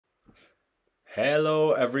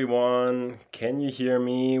Hello everyone, can you hear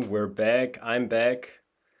me? We're back, I'm back.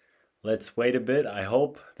 Let's wait a bit. I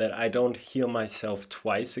hope that I don't hear myself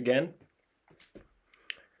twice again.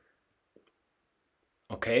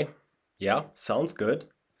 Okay, yeah, sounds good.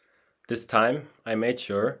 This time I made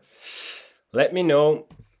sure. Let me know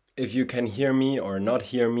if you can hear me or not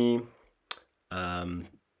hear me. I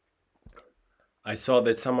saw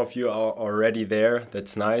that some of you are already there,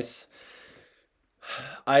 that's nice.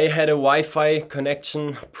 I had a Wi-Fi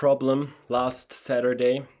connection problem last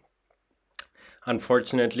Saturday,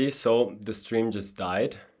 unfortunately, so the stream just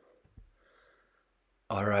died.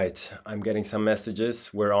 All right, I'm getting some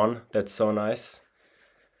messages. We're on. That's so nice.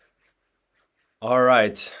 All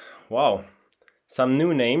right. Wow. Some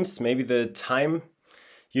new names. Maybe the time.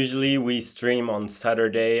 Usually we stream on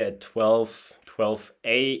Saturday at 12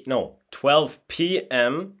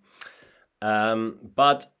 p.m.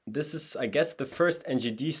 But this is, I guess, the first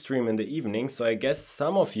NGD stream in the evening. So I guess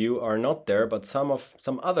some of you are not there, but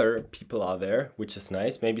some other people are there, which is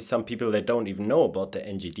nice. Maybe some people that don't even know about the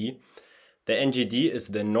NGD. The NGD is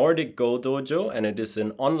the Nordic Go Dojo, and it is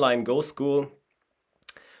an online Go school,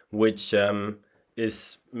 which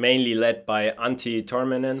is mainly led by Antti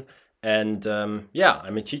Torminen. And yeah,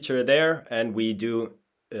 I'm a teacher there, and we do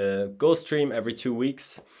a Go stream every 2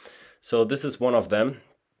 weeks. So this is one of them.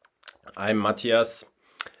 I'm Matias,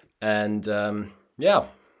 and yeah,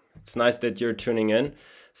 it's nice that you're tuning in.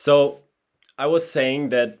 So I was saying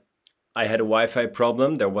that I had a Wi-Fi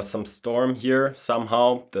problem. There was some storm here.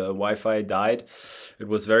 Somehow the Wi-Fi died. It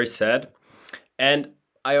was very sad. And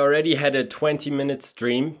I already had a 20-minute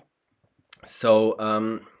stream.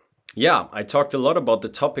 So yeah, I talked a lot about the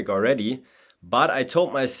topic already, but I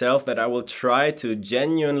told myself that I will try to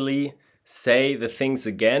genuinely say the things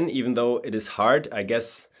again, even though it is hard. I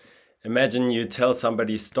guess, imagine you tell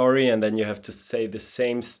somebody a story and then you have to say the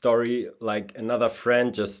same story like another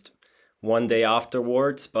friend just one day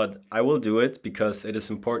afterwards, but I will do it because it is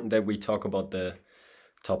important that we talk about the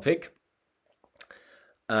topic.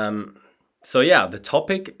 So yeah, the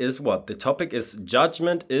topic is what? The topic is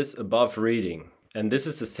judgment is above reading. And this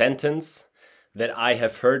is a sentence that I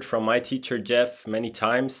have heard from my teacher Jeff many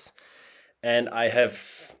times, and I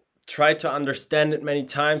have tried to understand it many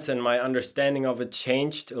times, and my understanding of it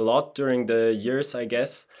changed a lot during the years, I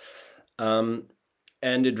guess. And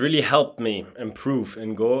it really helped me improve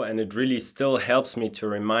in Go, and it really still helps me to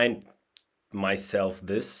remind myself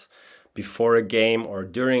this before a game or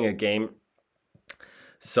during a game.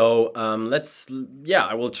 So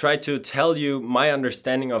I will try to tell you my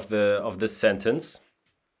understanding of this sentence.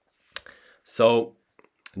 So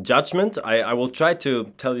judgment, I will try to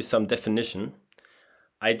tell you some definition.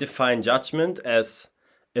 I define judgment as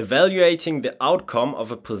evaluating the outcome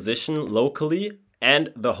of a position locally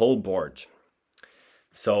and the whole board.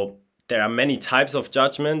 So there are many types of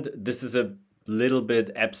judgment. This is a little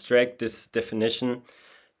bit abstract, this definition.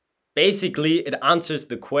 Basically, it answers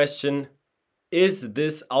the question, is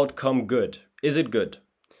this outcome good? Is it good?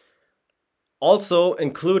 Also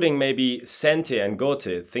including maybe Sente and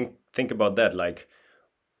Gote. Think about that. Like,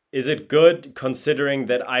 is it good considering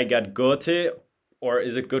that I got Gote, or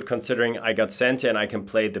is it good considering I got Sente and I can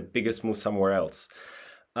play the biggest move somewhere else?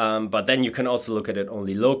 But then you can also look at it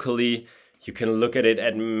only locally. You can look at it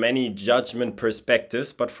at many judgment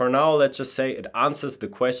perspectives. But for now, let's just say it answers the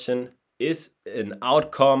question, is an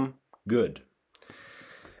outcome good?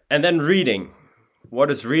 And then reading.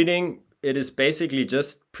 What is reading? It is basically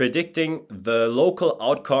just predicting the local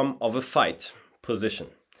outcome of a fight position.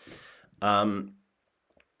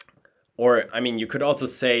 Or, I mean, you could also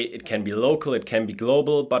say it can be local, it can be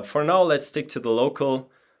global, but for now, let's stick to the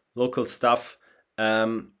local stuff.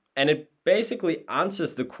 And it basically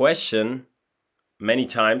answers the question many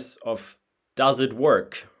times of, does it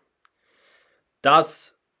work?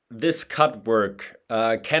 Does this cut work?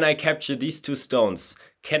 Can I capture these 2 stones?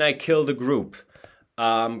 Can I kill the group?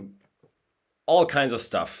 All kinds of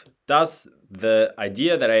stuff. Does the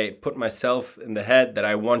idea that I put myself in the head that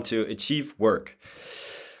I want to achieve work?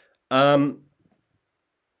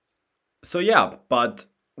 So yeah, but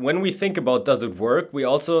when we think about does it work, we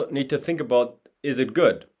also need to think about, is it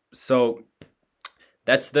good? So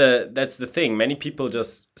that's the thing. Many people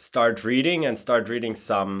just start reading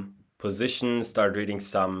some positions, start reading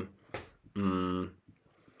some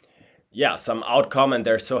some outcome, and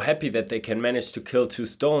they're so happy that they can manage to kill 2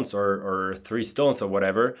 stones or 3 stones or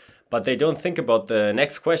whatever, but they don't think about the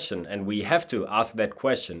next question, and we have to ask that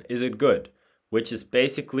question, is it good? Which is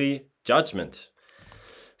basically judgment.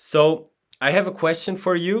 So I have a question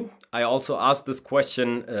for you. I also asked this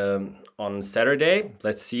question on Saturday.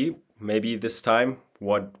 Let's see, maybe this time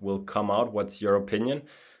what will come out. What's your opinion?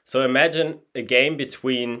 So imagine a game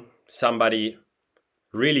between somebody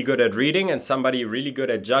really good at reading and somebody really good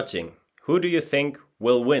at judging. Who do you think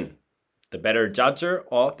will win? The better judger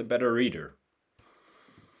or the better reader?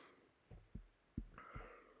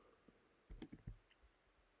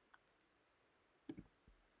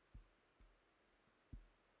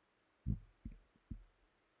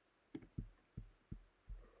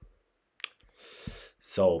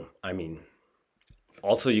 So, I mean,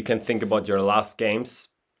 also you can think about your last games.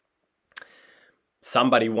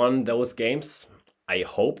 Somebody won those games. I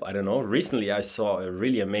hope, I don't know. Recently I saw a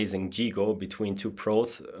really amazing G-Go between two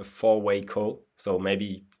pros, a four-way co. So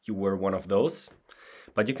maybe you were one of those.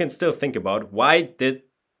 But you can still think about, why did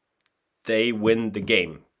they win the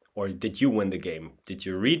game? Or did you win the game? Did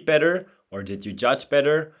you read better? Or did you judge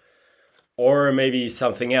better? Or maybe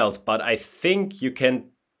something else. But I think you can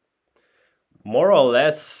more or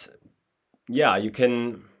less, yeah, you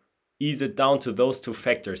can ease it down to those two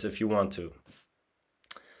factors if you want to.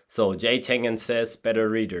 So Jay Tengen says better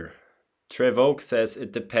reader. Trevoke says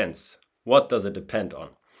it depends. What does it depend on?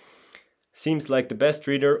 Seems like the best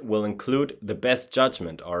reader will include the best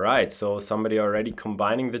judgment. All right, so somebody already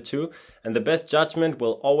combining the two. And the best judgment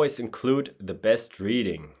will always include the best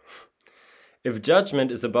reading. If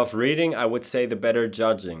judgment is above reading, I would say the better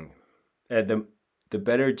judging. The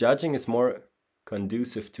better judging is more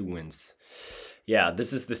conducive to wins. Yeah,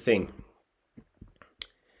 this is the thing.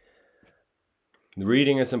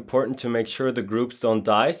 Reading is important to make sure the groups don't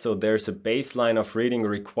die, so there's a baseline of reading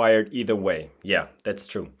required either way. Yeah, that's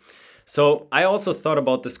true. So I also thought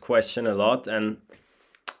about this question a lot, and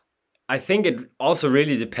I think it also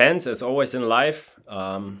really depends, as always in life.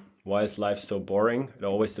 Why is life so boring? It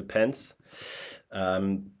always depends.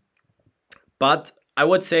 But I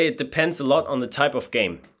would say it depends a lot on the type of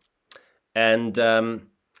game. And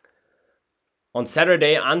on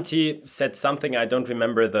Saturday, Antti said something, I don't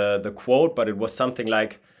remember the quote, but it was something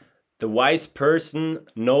like, the wise person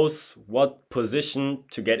knows what position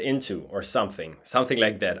to get into, or something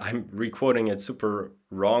like that. I'm requoting it super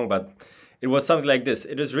wrong, but it was something like this.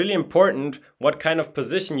 It is really important what kind of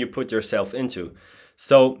position you put yourself into.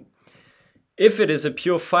 So if it is a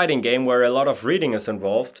pure fighting game where a lot of reading is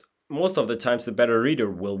involved, most of the times the better reader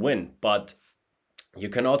will win. But you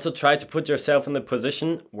can also try to put yourself in the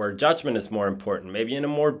position where judgment is more important. Maybe in a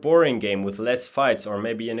more boring game with less fights, or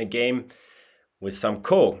maybe in a game with some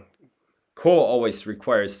co. Co always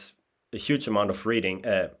requires a huge amount of reading,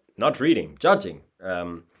 judging.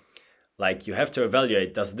 Like you have to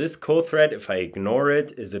evaluate, does this co-thread, if I ignore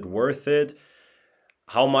it, is it worth it?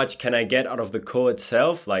 How much can I get out of the co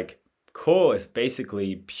itself? Like co is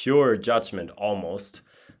basically pure judgment almost.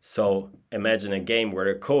 So imagine a game where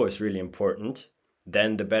a co is really important.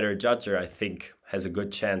 Then the better judger, I think, has a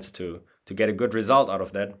good chance to get a good result out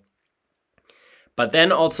of that. But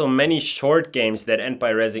then also many short games that end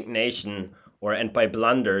by resignation or end by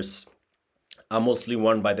blunders are mostly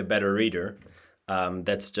won by the better reader.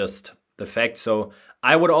 That's just the fact. So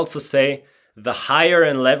I would also say the higher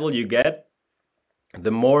in level you get,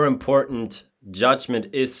 the more important judgment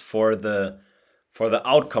is for the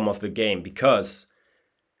outcome of the game, because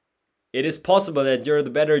it is possible that you're the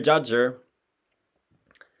better judger,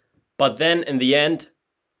 but then in the end,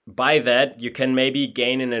 by that, you can maybe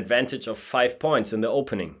gain an advantage of 5 points in the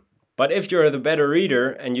opening. But if you're the better reader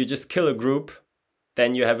and you just kill a group,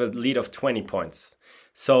 then you have a lead of 20 points.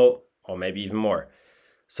 So, or maybe even more.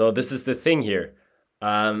 So this is the thing here.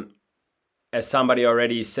 As somebody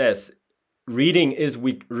already says, reading is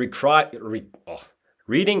required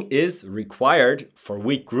for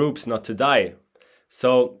weak groups not to die.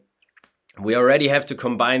 So we already have to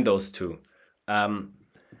combine those two.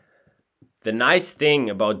 The nice thing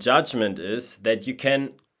about judgment is that you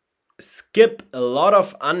can skip a lot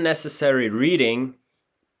of unnecessary reading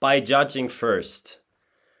by judging first.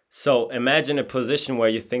 So imagine a position where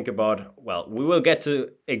you think about, well, we will get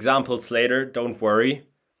to examples later, don't worry.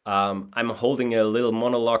 I'm holding a little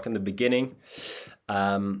monologue in the beginning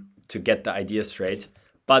to get the idea straight.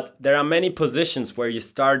 But there are many positions where you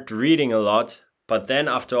start reading a lot, but then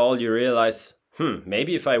after all you realize,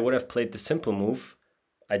 maybe if I would have played the simple move,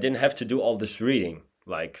 I didn't have to do all this reading.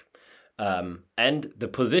 And the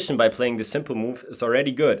position by playing the simple move is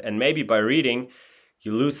already good. And maybe by reading,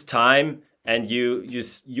 you lose time and you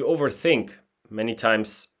overthink. Many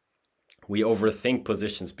times we overthink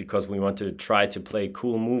positions because we want to try to play a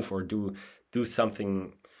cool move or do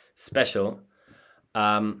something special.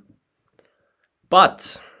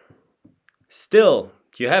 But still,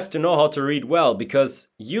 you have to know how to read well, because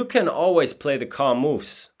you can always play the calm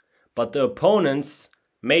moves, but the opponents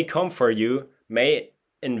may come for you, may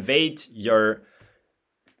invade your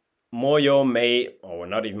Moyo may, or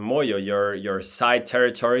not even Moyo, your side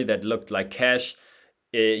territory that looked like cash,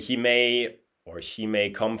 he may or she may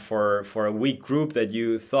come for a weak group that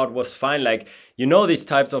you thought was fine. Like, you know, these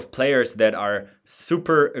types of players that are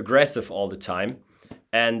super aggressive all the time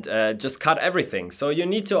and just cut everything. So you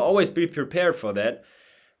need to always be prepared for that.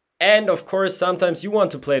 And of course, sometimes you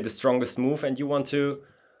want to play the strongest move and you want to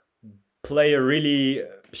play a really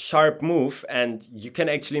sharp move, and you can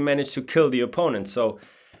actually manage to kill the opponent. So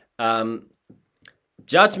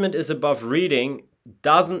judgment is above reading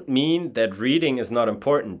doesn't mean that reading is not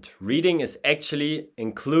important. Reading is actually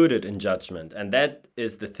included in judgment. And that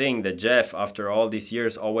is the thing that Jeff, after all these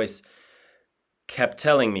years, always kept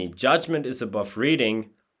telling me. Judgment is above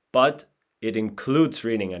reading, but it includes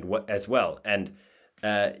reading as well. And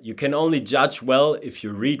you can only judge well if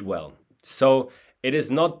you read well. So it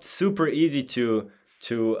is not super easy to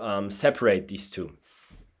separate these two.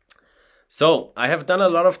 So I have done a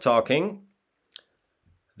lot of talking.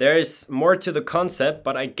 There is more to the concept,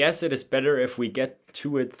 but I guess it is better if we get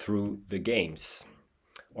to it through the games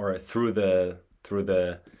or through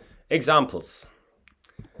the examples.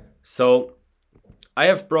 So I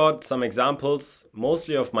have brought some examples,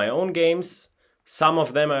 mostly of my own games. Some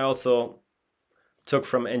of them I also took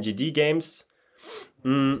from NGD games.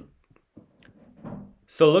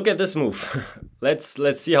 So look at this move.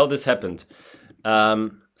 Let's see how this happened.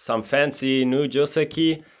 Some fancy new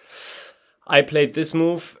Joseki. I played this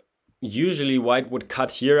move. Usually white would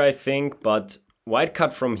cut here, I think, but white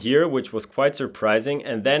cut from here, which was quite surprising.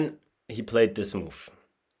 And then he played this move.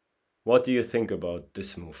 What do you think about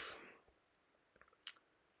this move?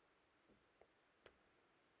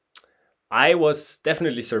 I was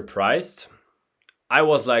definitely surprised. I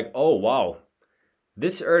was like, oh wow,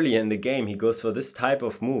 this early in the game he goes for this type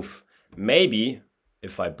of move. Maybe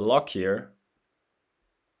if I block here,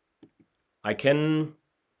 I can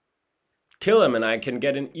kill him and I can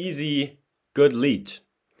get an easy, good lead.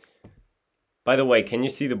 By the way, can you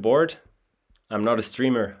see the board? I'm not a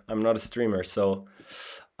streamer, so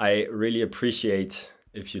I really appreciate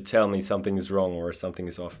if you tell me something is wrong or something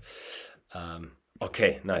is off.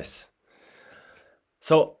 Okay, nice.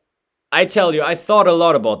 So I tell you, I thought a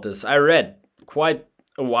lot about this. I read quite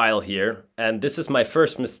a while here, and this is my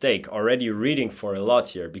first mistake, already reading for a lot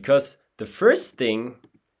here, because the first thing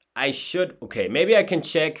okay, maybe I can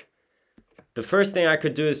check. The first thing I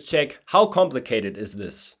could do is check how complicated is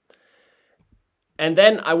this? And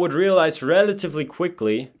then I would realize relatively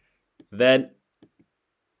quickly that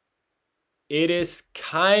it is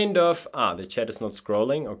kind of, the chat is not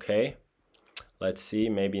scrolling, okay. Let's see,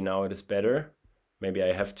 maybe now it is better. Maybe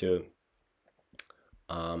I have to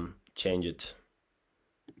change it.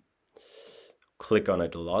 Click on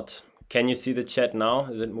it a lot. Can you see the chat now?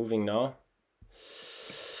 Is it moving now?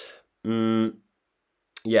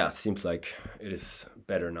 Yeah, seems like it is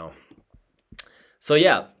better now. So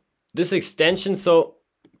yeah, this extension, so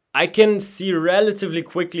I can see relatively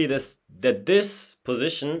quickly that this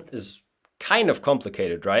position is kind of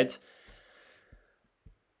complicated, right?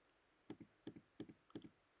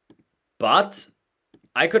 But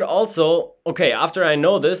I could also, okay, after I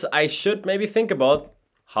know this, I should maybe think about,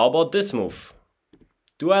 how about this move?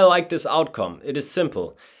 Do I like this outcome? It is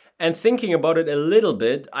simple. And thinking about it a little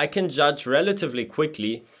bit, I can judge relatively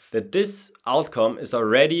quickly that this outcome is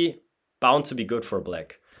already bound to be good for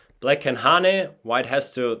black. Black can hane, white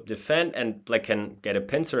has to defend, and black can get a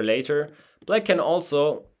pincer later. Black can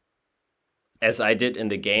also, as I did in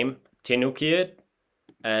the game, tenuki it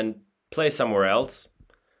and play somewhere else.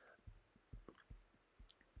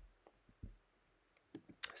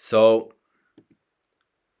 So,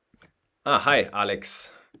 hi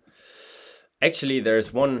Alex. Actually,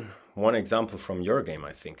 there's one example from your game,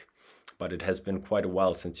 I think, but it has been quite a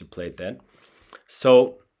while since you played that.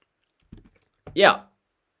 So, yeah,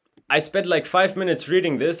 I spent like 5 minutes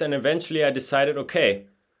reading this, and eventually I decided, okay,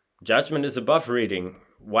 judgment is above reading.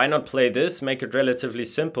 Why not play this, make it relatively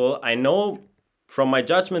simple? I know from my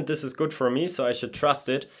judgment this is good for me, so I should trust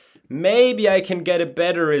it. Maybe I can get a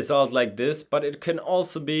better result like this, but it can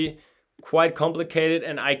also be quite complicated,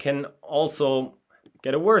 and I can also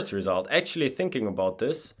get a worse result. Actually, thinking about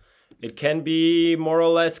this, it can be more or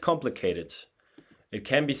less complicated. It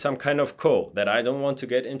can be some kind of ko that I don't want to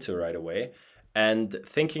get into right away. And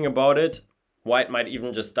thinking about it, white might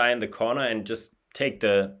even just die in the corner and just take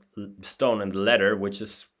the stone and the ladder, which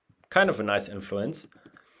is kind of a nice influence.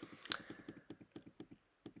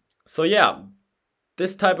 So yeah,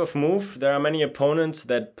 this type of move, there are many opponents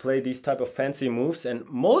that play these type of fancy moves, and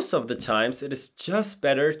most of the times it is just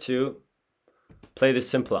better to play the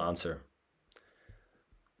simple answer.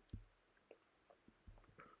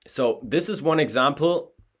 So this is one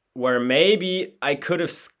example. where maybe I could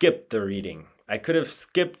have skipped the reading. I could have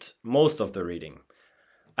skipped most of the reading.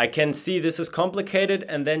 I can see this is complicated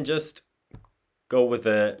and then just go with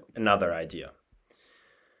another idea.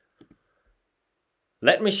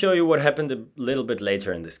 Let me show you what happened a little bit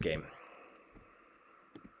later in this game.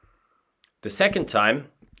 The second time,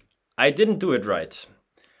 I didn't do it right.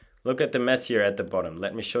 Look at the mess here at the bottom.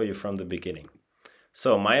 Let me show you from the beginning.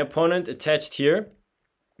 So my opponent attached here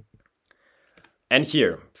and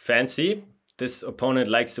here. Fancy. This opponent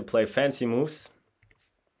likes to play fancy moves.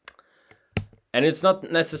 And it's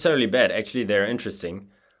not necessarily bad. Actually, they're interesting.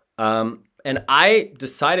 And I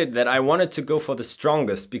decided that I wanted to go for the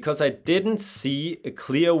strongest because I didn't see a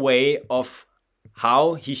clear way of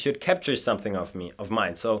how he should capture something of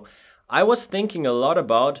mine. So I was thinking a lot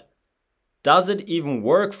about, does it even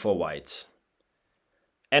work for white?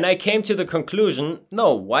 And I came to the conclusion,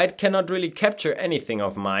 no, white cannot really capture anything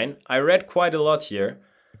of mine. I read quite a lot here.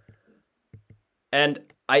 And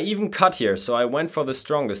I even cut here, so I went for the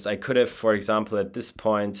strongest. I could have, for example, at this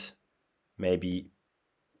point, maybe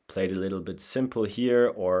played a little bit simple here,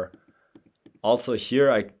 or also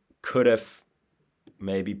here I could have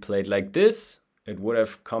maybe played like this. It would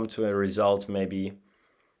have come to a result maybe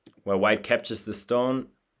where white captures the stone.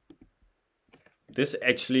 This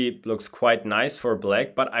actually looks quite nice for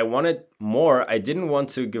black, but I wanted more. I didn't want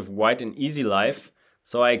to give white an easy life,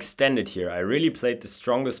 so I extended here. I really played the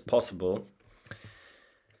strongest possible.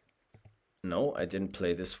 No, I didn't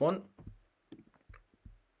play this one.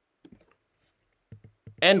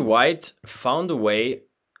 And white found a way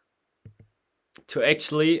to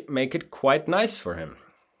actually make it quite nice for him.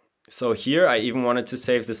 So here I even wanted to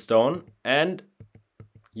save the stone, and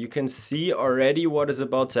you can see already what is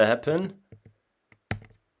about to happen.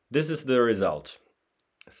 This is the result.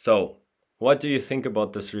 So what do you think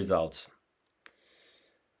about this result?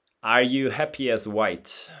 Are you happy as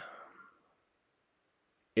white?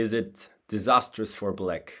 Is it disastrous for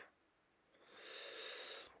black?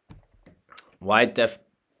 Black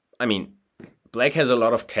has a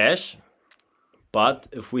lot of cash, but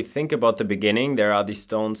if we think about the beginning, there are these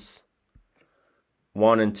stones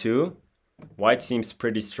 1 and 2. White seems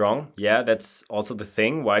pretty strong. Yeah, that's also the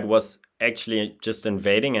thing. White was actually just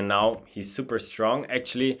invading and now he's super strong.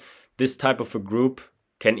 Actually, this type of a group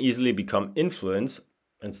can easily become influence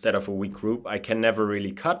instead of a weak group. I can never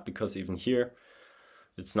really cut because even here,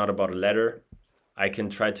 it's not about a ladder. I can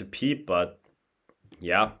try to peep, but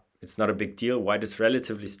yeah, it's not a big deal. White is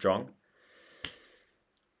relatively strong.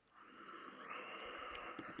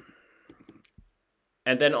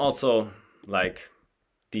 And then also, like,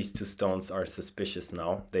 these two stones are suspicious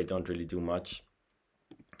now. They don't really do much.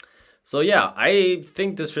 So yeah, I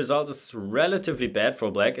think this result is relatively bad for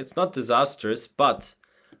black. It's not disastrous, but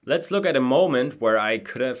let's look at a moment where I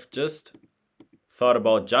could have just thought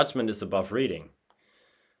about judgment is above reading.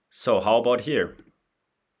 So how about here?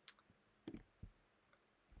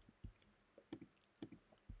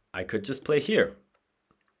 I could just play here.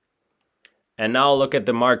 And now look at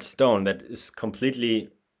the marked stone that is completely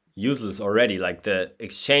useless already. Like the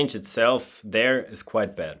exchange itself there is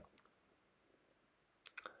quite bad.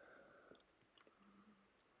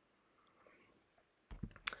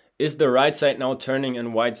 Is the right side now turning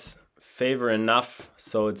in white's favor enough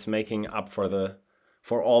so it's making up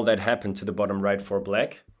for all that happened to the bottom right for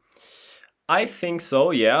black? I think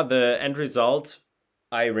so, yeah. The end result,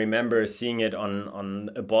 I remember seeing it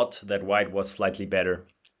on a bot that white was slightly better.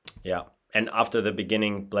 Yeah, and after the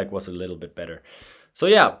beginning, black was a little bit better. So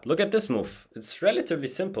yeah, look at this move. It's relatively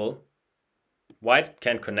simple. White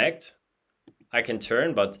can connect. I can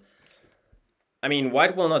turn, but I mean,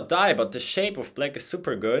 white will not die, but the shape of black is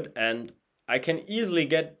super good and I can easily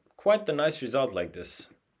get quite the nice result like this.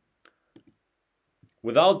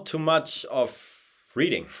 Without too much of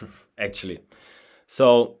reading, actually.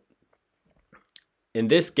 So in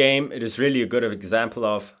this game, it is really a good example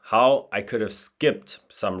of how I could have skipped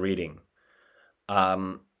some reading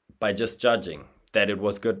by just judging that it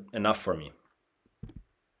was good enough for me.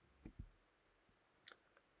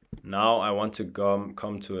 Now I want to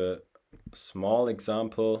come to a small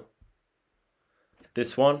example.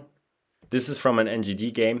 This one. This is from an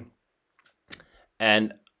NGD game.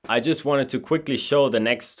 And I just wanted to quickly show the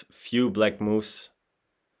next few black moves.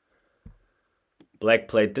 Black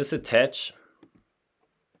played this attach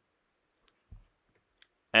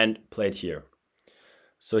and played here.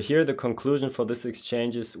 So here the conclusion for this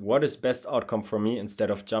exchange is, what is best outcome for me,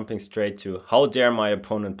 instead of jumping straight to how dare my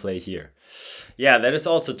opponent play here. Yeah, that is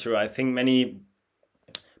also true. I think many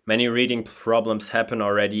reading problems happen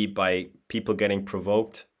already by people getting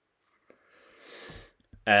provoked.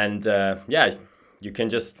 And yeah, you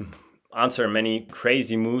can just answer many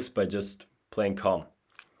crazy moves by just playing calm.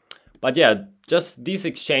 But yeah, just these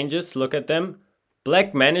exchanges, look at them.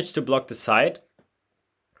 Black managed to block the side.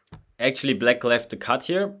 Actually, black left the cut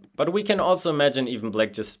here, but we can also imagine even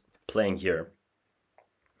black just playing here.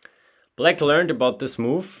 Black learned about this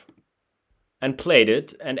move and played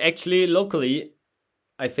it, and actually locally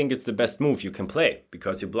I think it's the best move you can play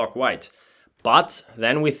because you block white. But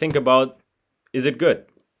then we think about, is it good?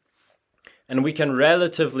 And we can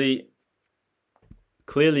relatively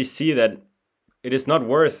clearly see that it is not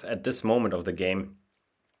worth at this moment of the game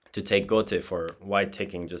to take gote for white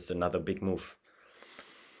taking just another big move.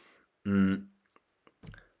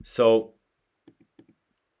 So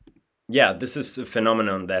yeah, this is a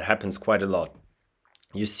phenomenon that happens quite a lot.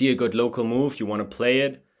 You see a good local move, you want to play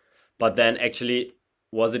it, but then actually,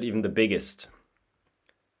 was it even the biggest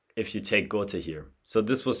if you take gote here? So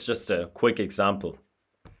this was just a quick example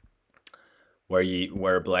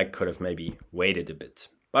where black could have maybe waited a bit.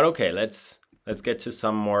 But okay, let's get to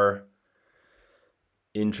some more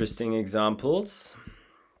interesting examples.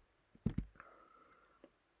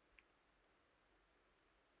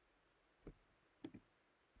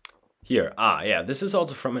 Here, yeah, this is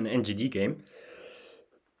also from an NGD game.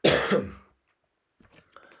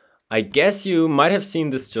 I guess you might have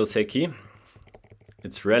seen this Joseki.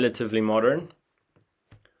 It's relatively modern.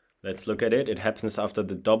 Let's look at it. It happens after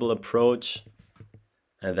the double approach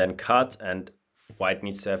and then cut, and white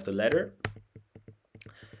needs to have the ladder.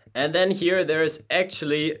 And then here there is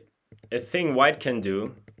actually a thing white can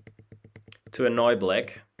do to annoy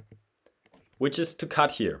black, which is to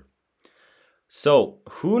cut here. So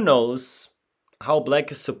who knows how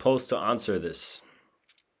black is supposed to answer this?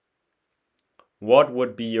 What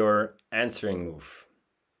would be your answering move?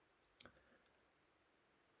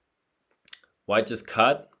 White just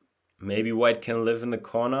cut. Maybe white can live in the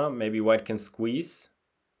corner. Maybe white can squeeze.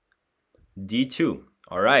 D2.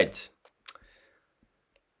 All right.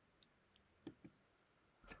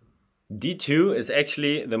 D2 is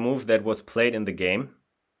actually the move that was played in the game.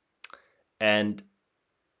 And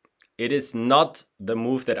it is not the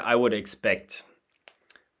move that I would expect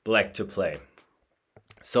black to play.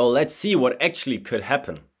 So let's see what actually could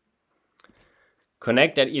happen.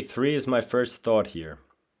 Connect at E3 is my first thought here.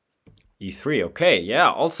 E3, okay,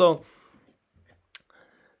 yeah, also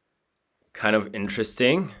kind of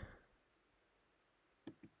interesting.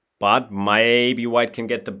 But maybe white can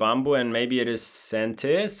get the bamboo and maybe it is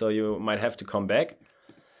sente, so you might have to come back.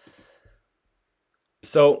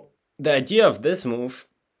 So the idea of this move,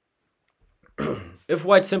 if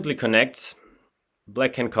white simply connects,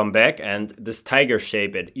 black can come back, and this tiger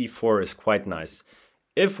shape at E4 is quite nice.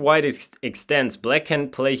 If white extends, black can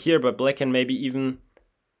play here, but black can maybe even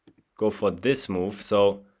go for this move.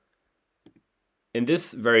 So in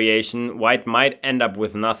this variation, white might end up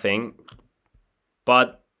with nothing,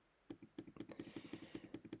 but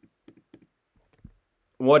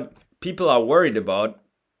what people are worried about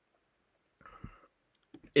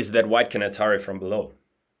is that white can Atari from below.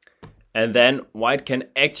 And then white can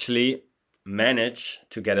actually manage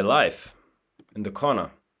to get alive in the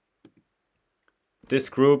corner. This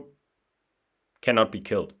group cannot be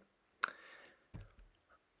killed.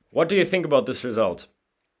 What do you think about this result?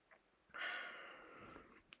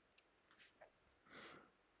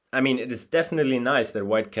 I mean, it is definitely nice that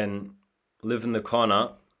white can live in the corner.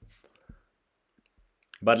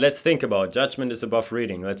 But let's think about judgment is above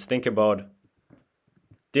reading. Let's think about,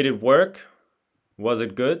 did it work? Was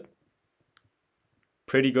it good?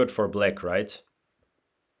 Pretty good for black, right?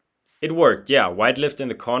 It worked, yeah. White lived in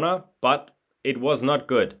the corner, but it was not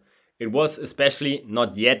good. It was especially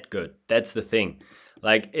not yet good. That's the thing.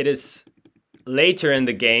 Like, it is later in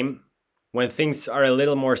the game, when things are a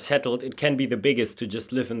little more settled, it can be the biggest to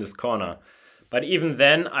just live in this corner. But even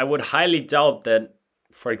then, I would highly doubt that,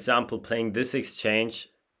 for example, playing this exchange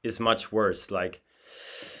is much worse. Like,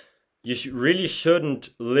 you really shouldn't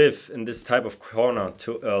live in this type of corner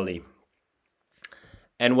too early.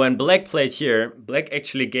 And when black played here, black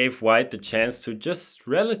actually gave white the chance to just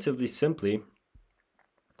relatively simply,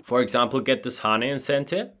 for example, get this Hane in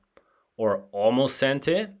Sente, or almost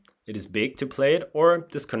Sente. It is big to play it, or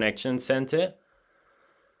this connection in Sente,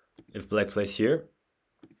 if black plays here.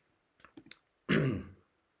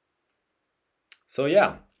 So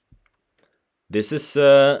yeah, this is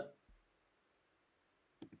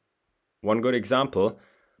one good example.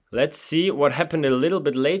 Let's see what happened a little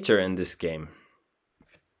bit later in this game.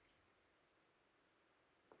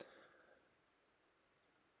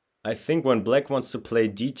 I think when black wants to play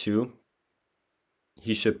D2,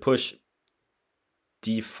 he should push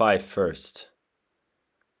D5 first.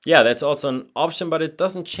 Yeah, that's also an option, but it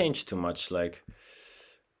doesn't change too much. Like,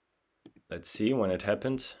 Let's see when it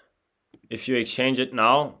happened. If you exchange it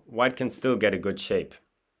now, white can still get a good shape.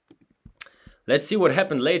 Let's see what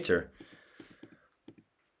happened later.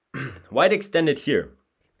 White extended here.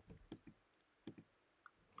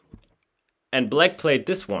 And black played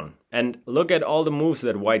this one. And look at all the moves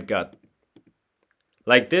that white got.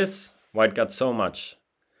 Like this, white got so much.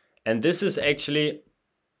 And this is actually,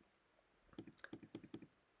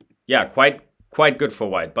 yeah, quite good for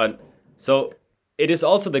white. But so it is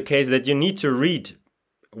also the case that you need to read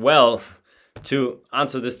well to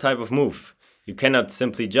answer this type of move. You cannot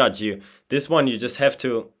simply judge. This one you just have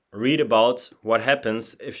to read about what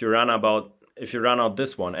happens if you run out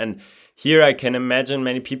this one. And here I can imagine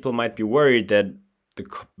many people might be worried that the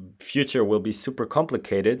future will be super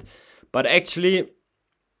complicated, but actually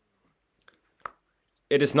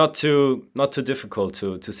it is not too difficult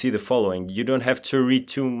to see the following. You don't have to read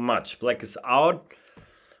too much. Black is out.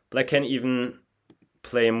 Black can even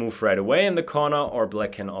play a move right away in the corner, or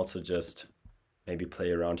black can also just maybe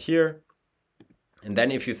play around here. And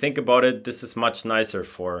then if you think about it, this is much nicer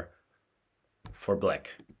for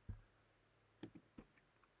black.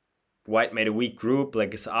 White made a weak group,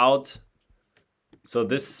 black is out. So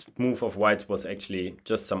this move of white's was actually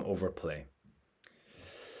just some overplay.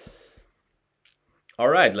 All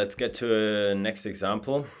right, let's get to a next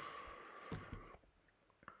example.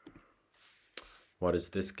 What is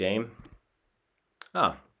this game?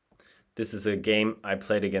 This is a game I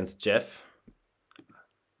played against Jeff.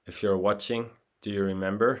 If you're watching, do you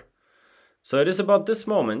remember? So it is about this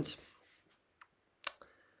moment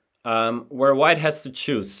where white has to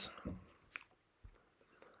choose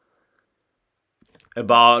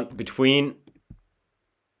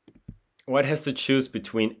white has to choose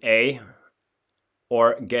between A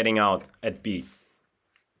or getting out at B.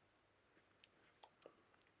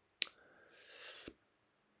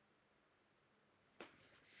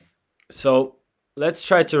 So let's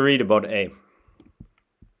try to read about A.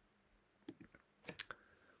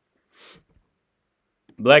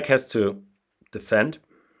 Black has to defend.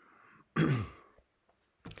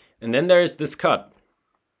 And then there is this cut.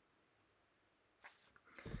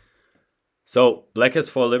 So black has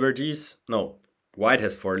 4 liberties. No, white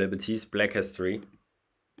has 4 liberties. Black has 3.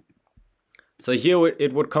 So here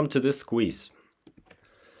it would come to this squeeze,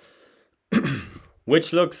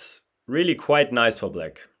 which looks really quite nice for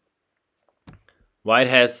black. White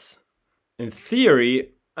has, in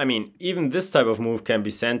theory, I mean, even this type of move can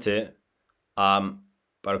be sente.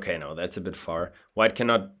 But okay, no, that's a bit far. White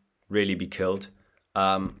cannot really be killed.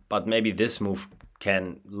 But maybe this move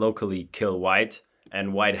can locally kill white.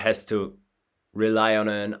 And white has to rely on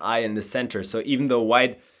an eye in the center. So even though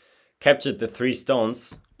white captured the 3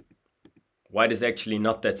 stones, white is actually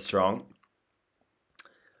not that strong.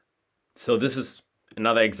 So this is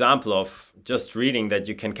another example of just reading that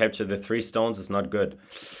you can capture the 3 stones is not good.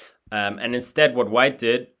 And instead what white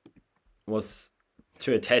did was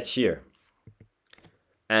to attach here.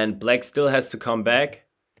 And black still has to come back.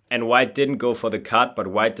 And white didn't go for the cut, but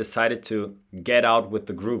white decided to get out with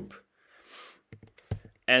the group.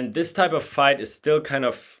 And this type of fight is still kind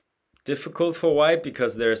of difficult for white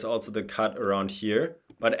because there's also the cut around here.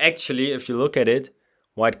 But actually, if you look at it,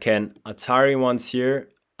 white can Atari once here,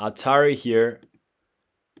 Atari here,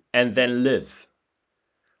 and then live.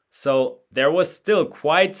 So there was still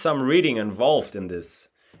quite some reading involved in this.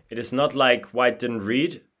 It is not like white didn't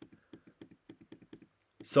read.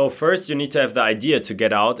 So first you need to have the idea to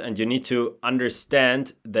get out, and you need to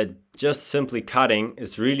understand that just simply cutting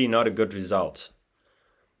is really not a good result.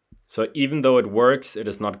 So even though it works, it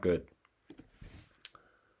is not good.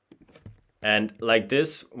 And like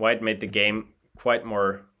this, white made the game quite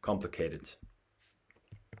more complicated.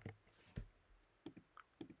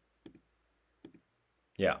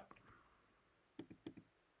 Yeah.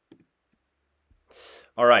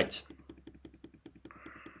 All right.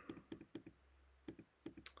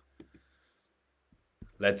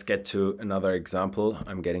 Let's get to another example.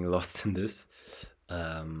 I'm getting lost in this.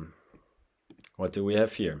 What do we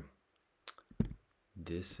have here?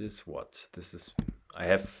 This is what? I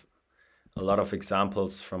have a lot of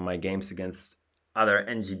examples from my games against other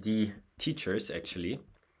NGD teachers, actually.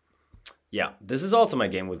 Yeah, this is also my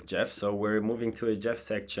game with Jeff, so we're moving to a Jeff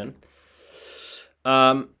section.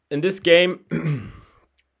 In this game,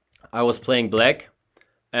 I was playing black,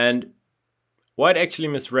 and white actually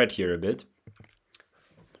misread here a bit.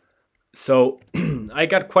 So I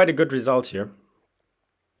got quite a good result here.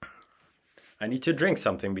 I need to drink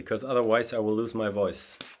something because otherwise I will lose my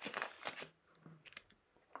voice.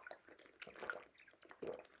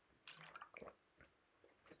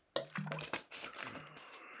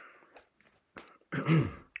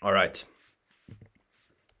 All right.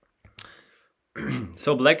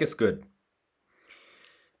 So black is good.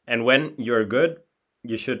 And when you're good,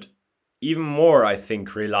 you should even more, I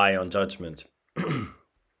think, rely on judgment.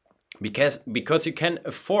 because you can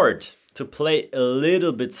afford to play a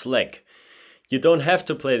little bit slack. You don't have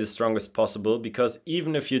to play the strongest possible, because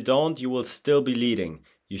even if you don't, you will still be leading.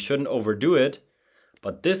 You shouldn't overdo it.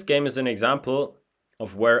 But this game is an example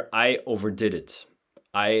of where I overdid it.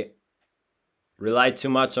 I relied too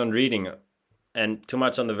much on reading and too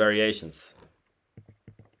much on the variations.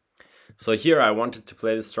 So here I wanted to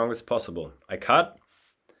play the strongest possible. I cut.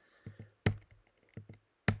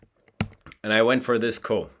 And I went for this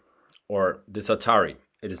ko, or this Atari.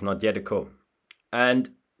 It is not yet a ko. And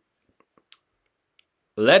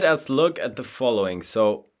let us look at the following.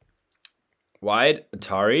 So white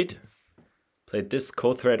Atari'd, played this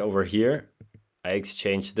ko thread over here. I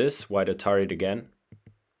exchanged this, white Atari'd again.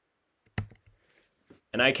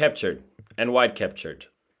 And I captured, and white captured.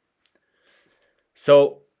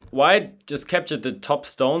 So white just captured the top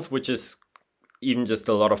stones, which is even just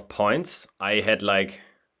a lot of points. I had like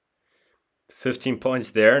 15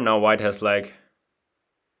 points there. Now white has like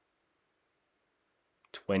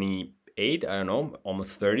 28, I don't know,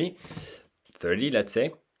 almost 30, let's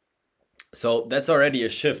say. So that's already a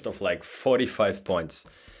shift of like 45 points.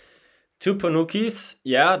 2 Ponukis,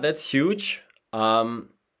 yeah, that's huge.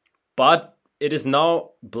 But it is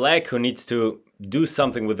now black who needs to do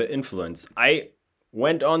something with the influence. I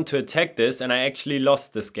went on to attack this, and I actually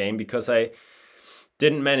lost this game because I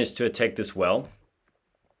didn't manage to attack this well.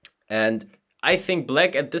 And I think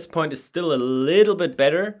black at this point is still a little bit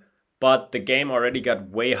better, but the game already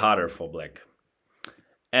got way harder for black.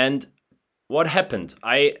 And what happened?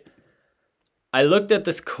 I looked at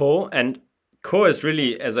this ko, and ko is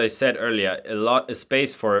really, as I said earlier, a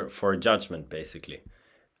space for judgment, basically.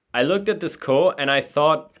 I looked at this ko and I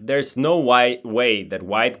thought there's no way that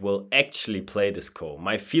white will actually play this ko.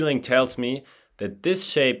 My feeling tells me that this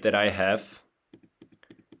shape that I have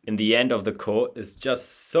in the end of the ko is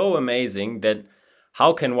just so amazing that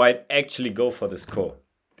how can white actually go for this ko?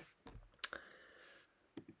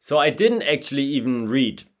 So I didn't actually even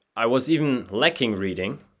read. I was even lacking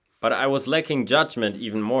reading, but I was lacking judgment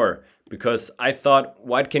even more, because I thought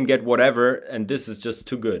white can get whatever and this is just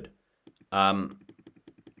too good.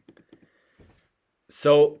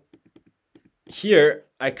 So here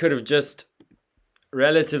I could have just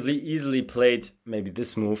relatively easily played maybe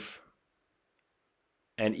this move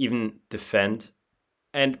and even defend.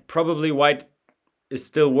 And probably white is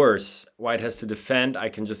still worse. White has to defend. I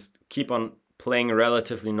can just keep on playing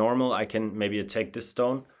relatively normal. I can maybe attack this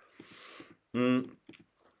stone. But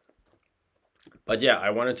yeah,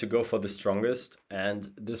 I wanted to go for the strongest, and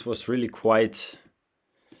this was really quite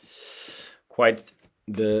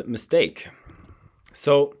the mistake.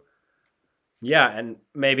 So yeah, and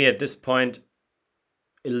maybe at this point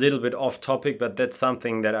a little bit off topic, but that's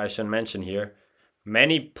something that I should mention here.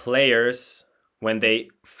 Many players, when they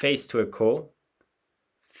face to a ko,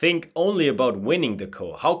 think only about winning the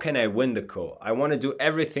ko. How can I win the ko? I want to do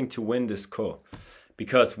everything to win this ko,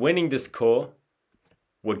 because winning this ko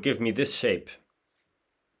would give me this shape.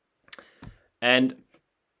 And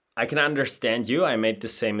I can understand you. I made the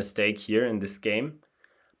same mistake here in this game.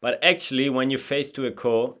 But actually, when you face to a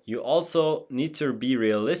ko, you also need to be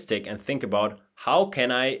realistic and think about, how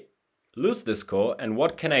can I lose this ko and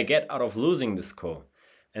what can I get out of losing this ko?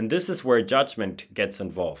 And this is where judgment gets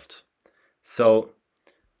involved. So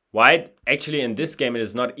white, actually in this game, it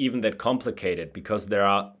is not even that complicated, because there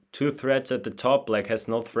are 2 threads at the top, black has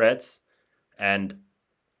no threads, and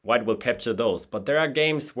white will capture those. But there are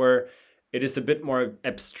games where it is a bit more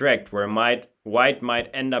abstract, where white might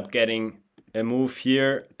end up getting a move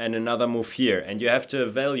here and another move here, and you have to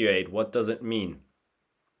evaluate what does it mean,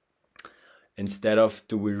 instead of,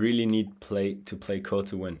 do we really need to play ko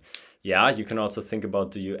to win? Yeah, you can also think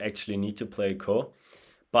about, do you actually need to play ko?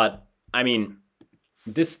 But I mean,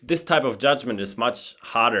 this type of judgment is much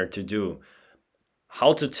harder to do.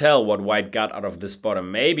 How to tell what white got out of this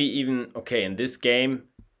bottom? Maybe even, okay, in this game,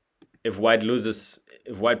 if white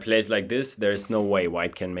plays like this, there is no way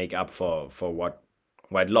white can make up for what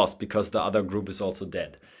white lost, because the other group is also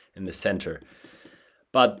dead in the center.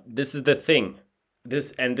 But this is the thing.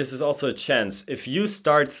 This is also a chance. If you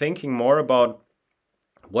start thinking more about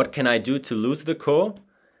what can I do to lose the ko,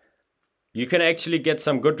 you can actually get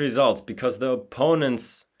some good results, because the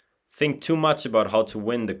opponents think too much about how to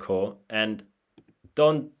win the ko and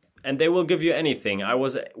they will give you anything. I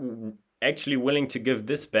was actually willing to give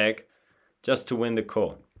this back just to win the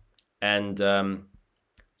ko. And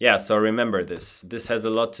yeah, so remember this. This has a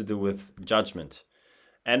lot to do with judgment.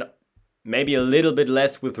 And maybe a little bit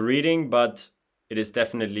less with reading, but it is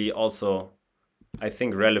definitely also I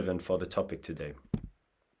think, relevant for the topic today.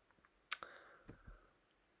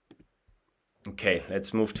 Okay,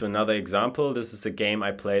 let's move to another example. This is a game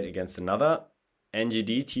I played against another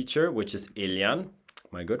NGD teacher, which is Elian,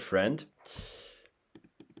 my good friend.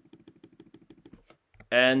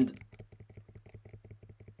 And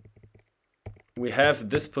we have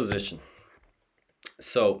this position.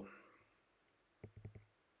 So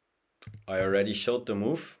I already showed the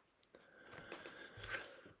move.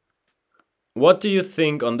 What do you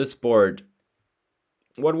think on this board?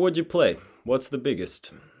 What would you play? What's the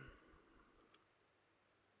biggest?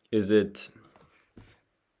 Is it...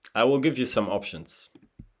 I will give you some options.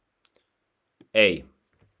 A.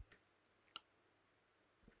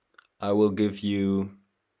 I will give you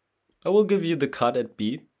the cut at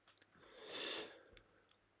B.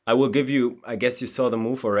 I will give you, I guess you saw the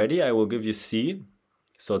move already. I will give you C.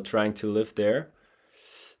 So trying to live there.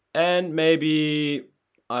 And maybe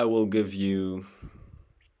I will give you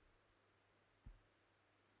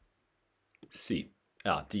C.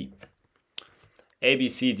 D. A, B,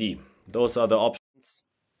 C, D. Those are the options.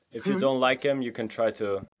 If you don't like them, you can try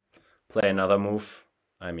to play another move.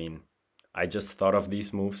 I mean, I just thought of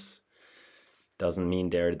these moves. Doesn't mean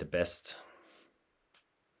they're the best.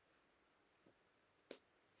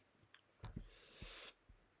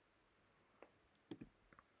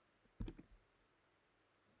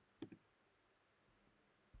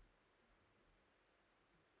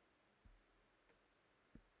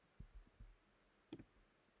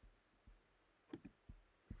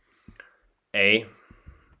 A.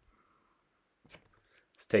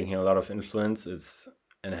 It's taking a lot of influence. It's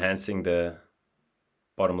enhancing the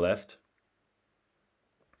bottom left.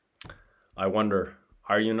 I wonder,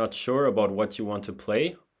 are you not sure about what you want to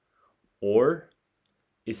play? Or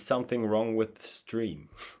is something wrong with the stream?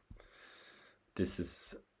 This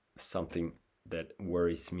is something that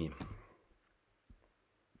worries me.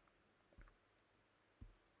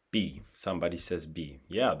 B. Somebody says B.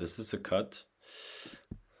 Yeah, this is a cut.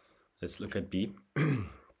 Let's look at B.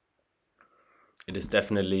 It is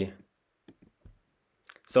definitely...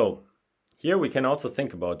 So, here we can also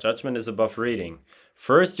think about judgment is above reading.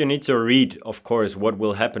 First, you need to read, of course, what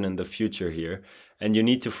will happen in the future here. And you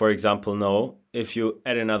need to, for example, know if you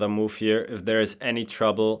add another move here, if there is any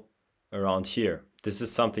trouble around here. This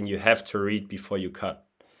is something you have to read before you cut.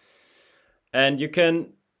 And you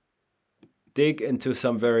can dig into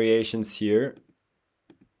some variations here.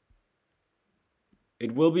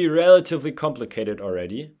 It will be relatively complicated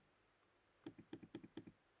already.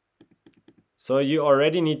 So you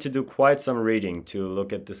already need to do quite some reading to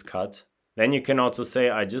look at this cut. Then you can also say,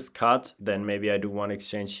 I just cut, then maybe I do one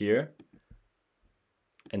exchange here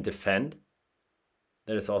and defend.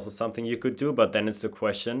 That is also something you could do, but then it's the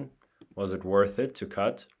question, was it worth it to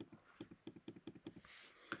cut?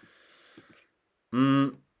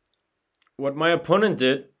 What my opponent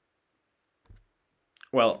did,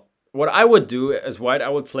 well, what I would do as white, I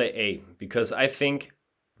would play A, because I think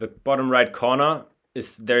the bottom right corner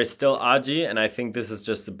there is still Aji, and I think this is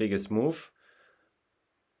just the biggest move.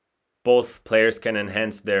 Both players can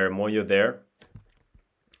enhance their moyo there.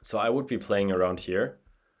 So I would be playing around here.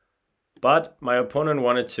 But my opponent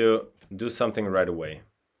wanted to do something right away.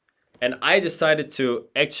 And I decided to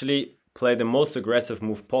actually play the most aggressive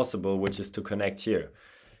move possible, which is to connect here.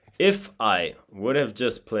 If I would have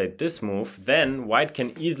just played this move, then white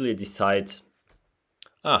can easily decide...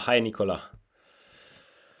 hi Nicola.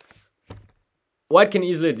 White can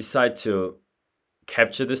easily decide to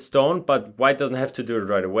capture the stone, but white doesn't have to do it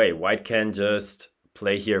right away. White can just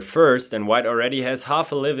play here first, and white already has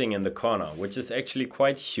half a living in the corner, which is actually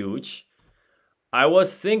quite huge. I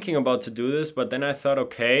was thinking about to do this, but then I thought,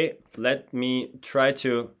 okay, let me try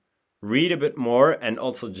to read a bit more and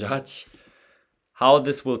also judge how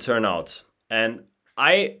this will turn out. And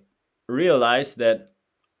I realized that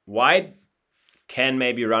white can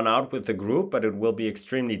maybe run out with the group, but it will be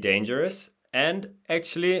extremely dangerous. And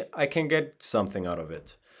actually, I can get something out of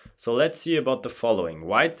it. So let's see about the following.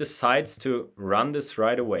 White decides to run this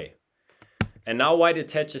right away. And now white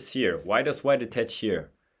attaches here. Why does white attach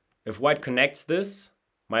here? If white connects this,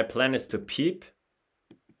 my plan is to peep.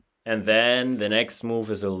 And then the next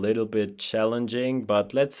move is a little bit challenging.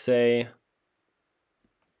 But let's say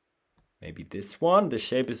maybe this one. The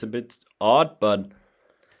shape is a bit odd, but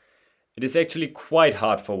it is actually quite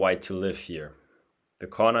hard for white to live here. The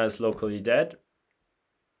corner is locally dead.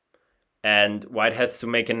 And white has to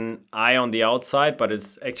make an eye on the outside, but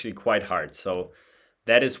it's actually quite hard. So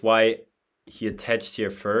that is why he attached here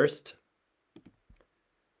first.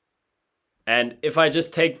 And if I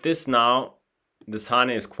just take this now, this Hane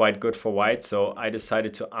is quite good for white. So I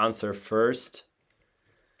decided to answer first.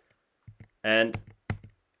 And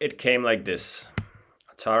it came like this.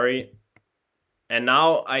 Atari. And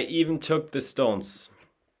now I even took the stones.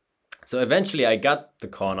 So eventually I got the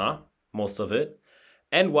corner, most of it.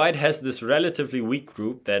 And white has this relatively weak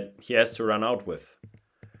group that he has to run out with.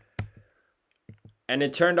 And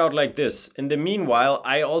it turned out like this. In the meanwhile,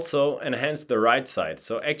 I also enhanced the right side.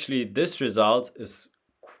 So actually this result is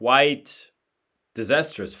quite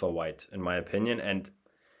disastrous for white, in my opinion. And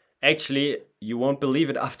actually, you won't believe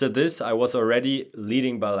it, after this, I was already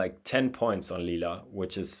leading by like 10 points on Lila,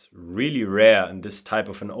 which is really rare in this type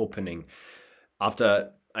of an opening.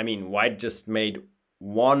 After, I mean, white just made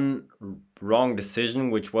one wrong decision,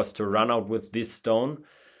 which was to run out with this stone,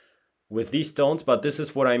 with these stones. But this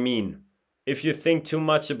is what I mean. If you think too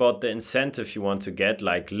much about the incentive you want to get,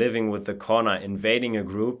 like living with the corner, invading a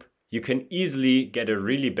group, you can easily get a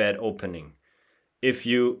really bad opening if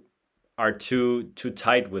you are too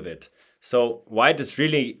tight with it. So white is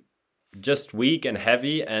really just weak and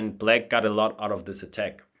heavy, and black got a lot out of this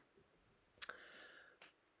attack.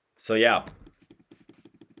 So yeah,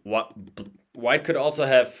 white could also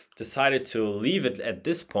have decided to leave it at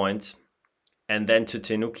this point and then to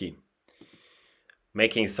Tenuki,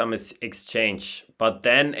 making some exchange. But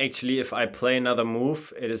then actually, if I play another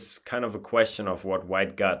move, it is kind of a question of what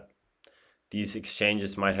white got. These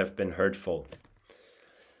exchanges might have been hurtful.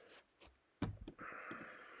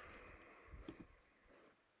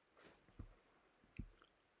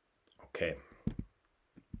 Okay.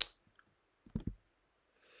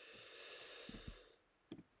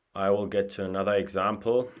 I will get to another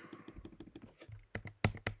example.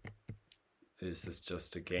 This is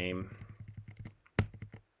just a game.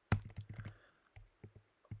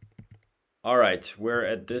 All right, we're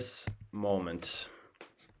at this moment.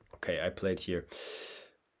 Okay, I played here.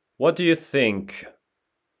 What do you think?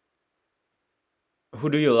 Who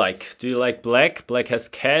do you like? Do you like black? Black has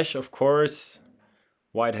cash, of course.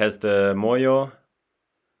 White has the Moyo.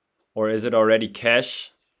 Or is it already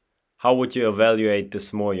cash? How would you evaluate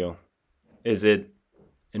this Moyo? Is it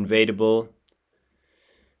invadable?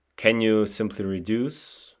 Can you simply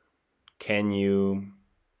reduce? Can you...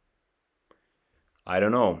 I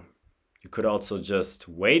don't know. You could also just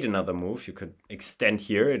wait another move. You could extend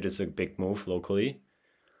here. It is a big move locally.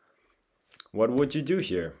 What would you do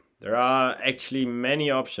here? There are actually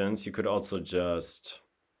many options. You could also just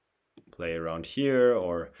play around here,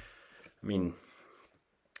 or, I mean,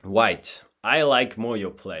 white. I like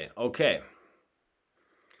Moyo play. Okay.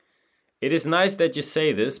 It is nice that you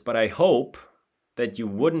say this, but I hope that you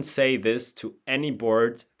wouldn't say this to any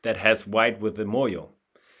board that has white with the Moyo.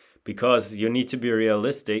 Because you need to be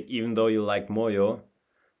realistic. Even though you like Moyo,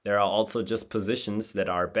 there are also just positions that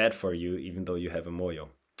are bad for you, even though you have a Moyo.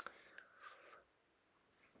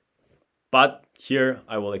 But here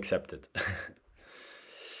I will accept it.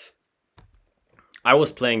 I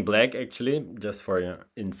was playing black actually, just for your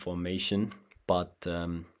information. But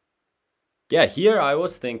yeah, here I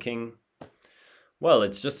was thinking, well,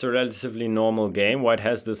 it's just a relatively normal game. White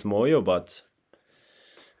has this Moyo, but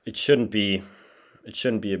it shouldn't be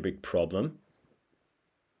a big problem.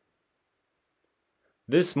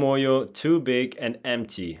 This Moyo, too big and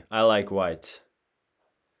empty. I like white.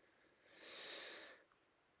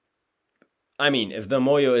 I mean, if the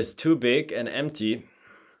Moyo is too big and empty,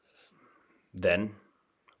 then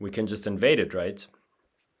we can just invade it, right?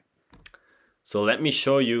 So let me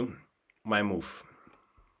show you my move.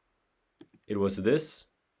 It was this,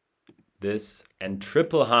 and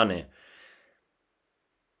triple Hane.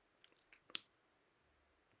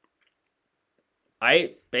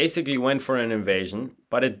 I basically went for an invasion,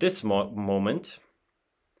 but at this moment,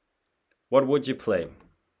 what would you play?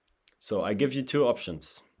 So I give you two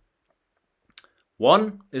options.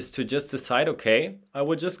 One is to just decide, okay, I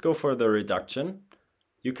will just go for the reduction.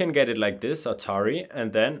 You can get it like this, Atari,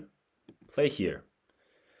 and then play here.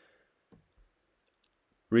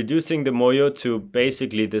 Reducing the Moyo to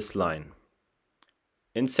basically this line.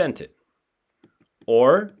 Incent it.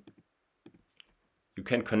 Or you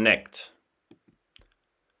can connect,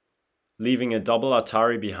 leaving a double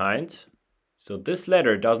Atari behind. So this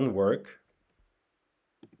ladder doesn't work.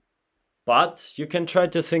 But you can try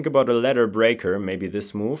to think about a ladder breaker, maybe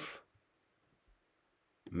this move.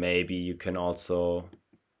 Maybe you can also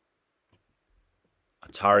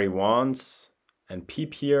Atari once and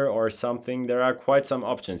peep here or something. There are quite some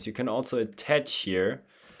options. You can also attach here.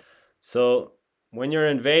 So when you're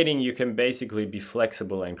invading, you can basically be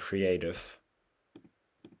flexible and creative.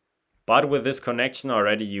 But with this connection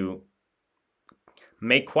already, you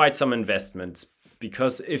make quite some investments.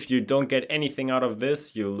 Because if you don't get anything out of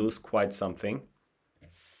this, you lose quite something.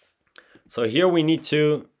 So here we need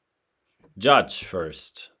to judge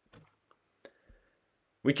first.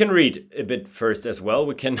 We can read a bit first as well.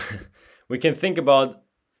 We can we can think about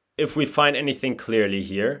if we find anything clearly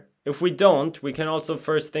here. If we don't, we can also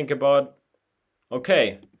first think about,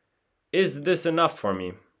 okay, is this enough for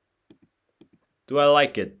me? Do I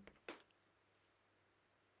like it?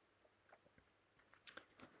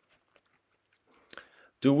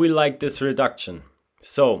 Do we like this reduction?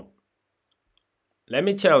 So, let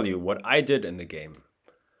me tell you what I did in the game.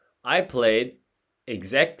 I played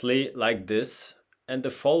exactly like this, and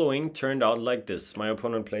the following turned out like this. My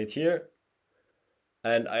opponent played here,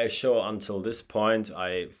 and I show until this point.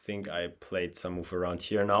 I think I played some move around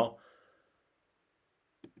here now.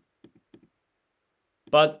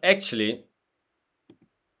 But actually,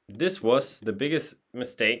 this was the biggest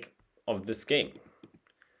mistake of this game.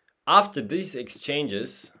 After these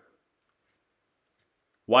exchanges,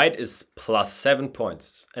 white is plus 7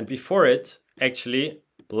 points. And before it, actually,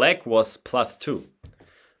 black was plus 2.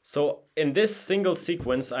 So in this single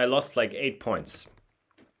sequence, I lost like 8 points.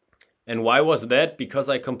 And why was that? Because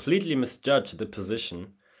I completely misjudged the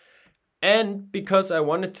position. And because I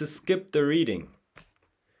wanted to skip the reading.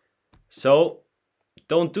 So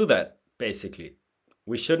don't do that, basically.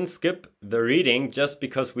 We shouldn't skip the reading just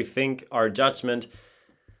because we think our judgment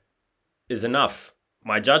is enough.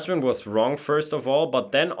 My judgment was wrong, first of all,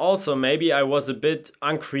 but then also maybe I was a bit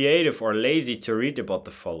uncreative or lazy to read about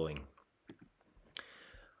the following.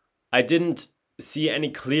 I didn't see any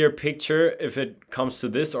clear picture if it comes to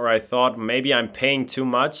this, or I thought maybe I'm paying too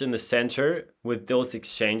much in the center with those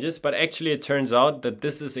exchanges, but actually it turns out that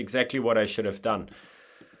this is exactly what I should have done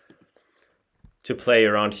to play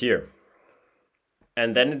around here.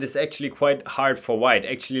 And then it is actually quite hard for white.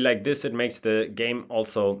 Actually, like this, it makes the game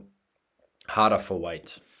also harder for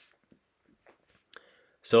white.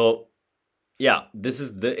 So yeah, this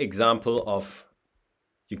is the example of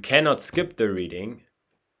you cannot skip the reading.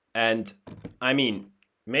 And I mean,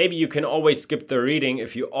 maybe you can always skip the reading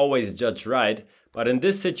if you always judge right, but in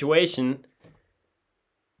this situation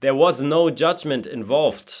there was no judgment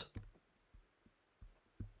involved.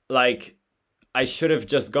 Like, I should have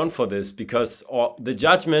just gone for this, because or the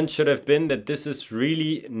judgment should have been that this is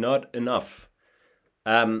really not enough.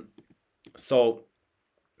 So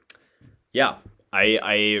yeah,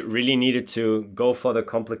 I really needed to go for the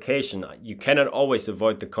complication. You cannot always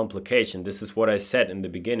avoid the complication. This is what I said in the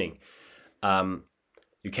beginning.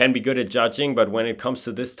 You can be good at judging, but when it comes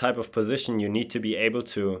to this type of position, you need to be able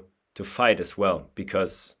to fight as well,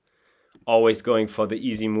 because always going for the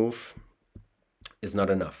easy move is not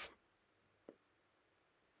enough.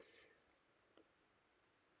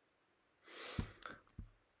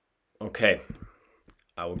 Okay,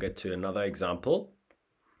 I will get to another example.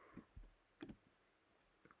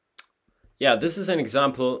 Yeah, this is an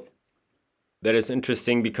example that is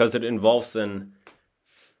interesting because it involves an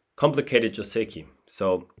complicated Joseki.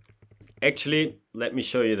 So actually, let me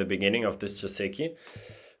show you the beginning of this Joseki.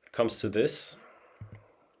 It comes to this.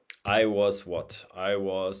 I was what? I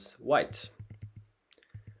was white.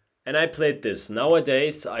 And I played this.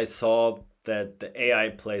 Nowadays, I saw that the AI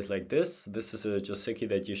plays like this. This is a Joseki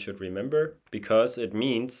that you should remember, because it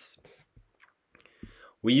means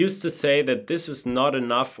we used to say that this is not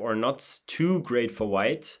enough or not too great for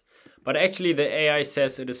white, but actually the AI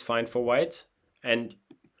says it is fine for white. And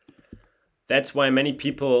that's why many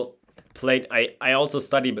people played. I also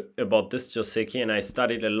studied about this Joseki, and I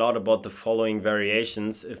studied a lot about the following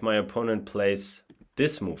variations if my opponent plays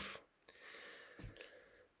this move.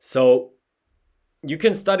 So you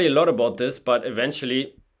can study a lot about this, but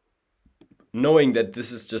eventually knowing that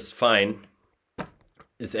this is just fine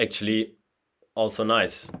is actually also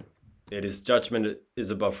nice. It is judgment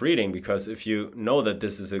is above reading, because if you know that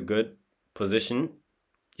this is a good position,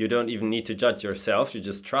 you don't even need to judge yourself, you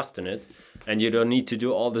just trust in it, and you don't need to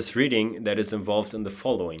do all this reading that is involved in the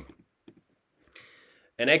following.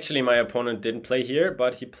 And actually my opponent didn't play here,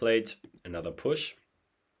 but he played another push.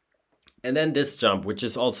 And then this jump, which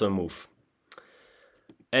is also a move.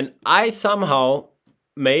 And I somehow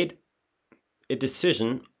made a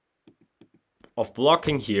decision of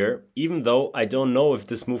blocking here, even though I don't know if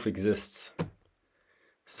this move exists.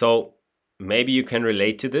 So maybe you can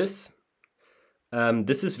relate to this.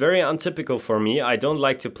 This is very untypical for me. I don't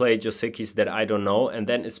like to play Josekis that I don't know, and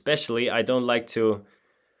then especially I don't like to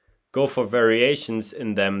go for variations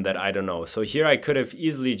in them that I don't know. So here I could have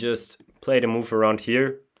easily just played a move around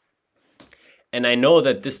here. And I know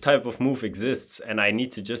that this type of move exists, and I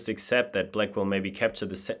need to just accept that black will maybe capture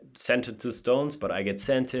the center two stones, but I get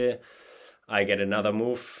center, I get another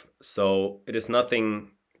move, so it is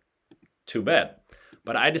nothing too bad.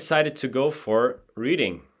 But I decided to go for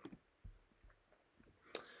reading.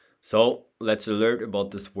 So let's alert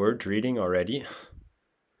about this word reading already.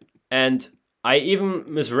 And I even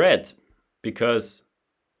misread, because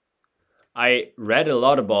I read a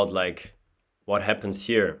lot about like what happens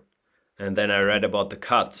here, and then I read about the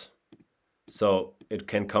cut, so it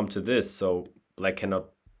can come to this, so black cannot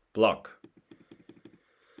block.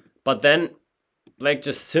 But then black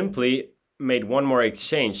just simply made one more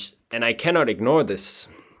exchange, and I cannot ignore this.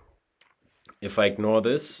 If I ignore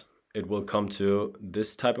this, it will come to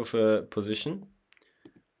this type of a position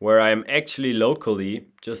where I'm actually locally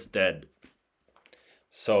just dead.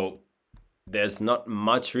 So there's not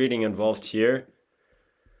much reading involved here.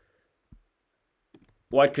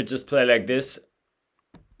 White could just play like this,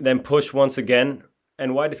 then push once again,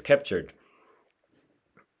 and white is captured.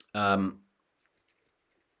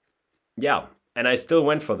 Yeah, and I still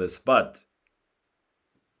went for this, but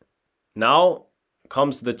now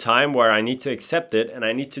comes the time where I need to accept it and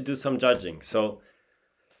I need to do some judging. So,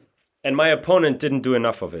 and my opponent didn't do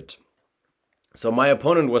enough of it. So my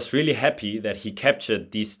opponent was really happy that he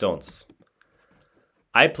captured these stones.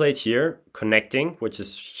 I played here, connecting, which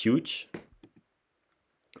is huge.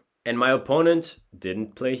 And my opponent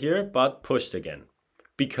didn't play here, but pushed again.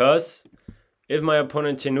 Because if my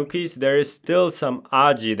opponent tenukis, there is still some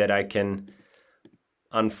aji that I can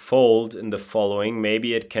unfold in the following.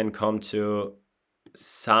 Maybe it can come to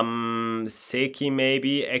some seki,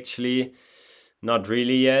 maybe. Actually, not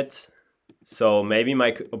really yet. So maybe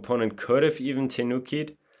my opponent could have even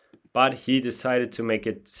tenukied, but he decided to make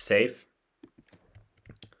it safe.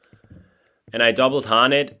 And I doubled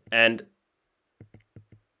Han it and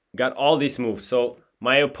got all these moves. So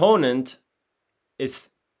my opponent is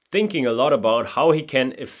thinking a lot about how he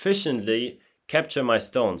can efficiently capture my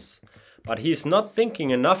stones. But he's not thinking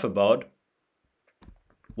enough about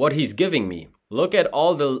what he's giving me. Look at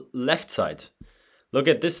all the left side. Look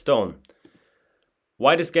at this stone.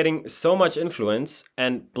 White is getting so much influence,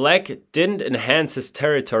 and black didn't enhance his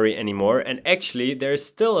territory anymore. And actually, there's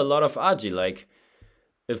still a lot of aji. Like,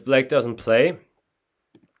 if black doesn't play,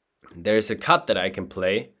 there's a cut that I can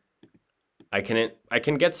play. I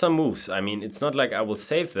can get some moves. I mean, it's not like I will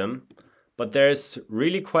save them, but there's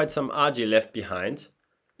really quite some aji left behind.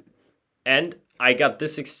 And I got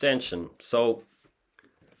this extension. So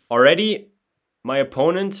already my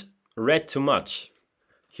opponent read too much.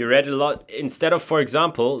 He read a lot. Instead of, for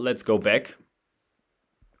example, let's go back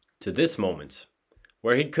to this moment,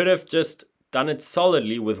 where he could have just done it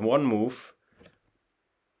solidly with one move.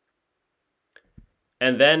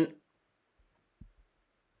 And then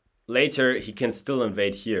later he can still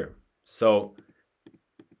invade here. So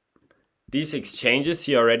these exchanges,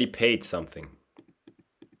 he already paid something.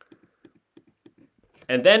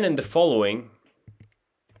 And then in the following,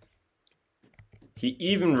 he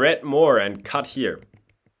even read more and cut here.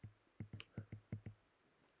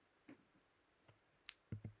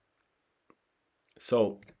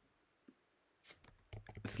 So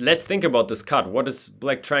let's think about this cut. What is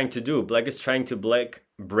black trying to do? Black is trying to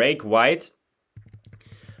break white,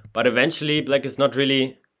 but eventually black is not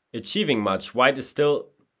really achieving much. White is still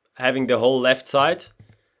having the whole left side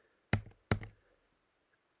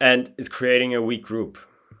and is creating a weak group.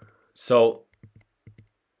 So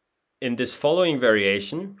in this following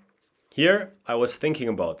variation, here I was thinking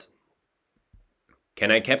about,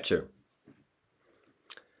 can I capture?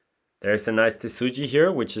 There's a nice Tsuji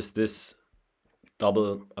here, which is this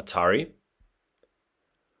double Atari.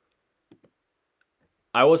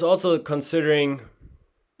 I was also considering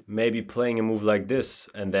maybe playing a move like this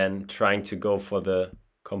and then trying to go for the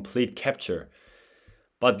complete capture.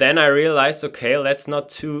 But then I realized, okay, let's not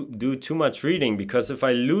do too much reading, because if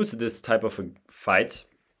I lose this type of a fight,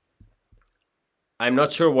 I'm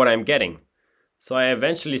not sure what I'm getting. So I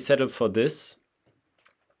eventually settled for this.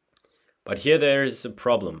 But here there is a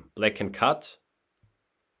problem. Black can cut.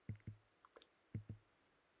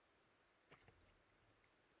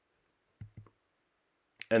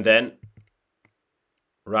 And then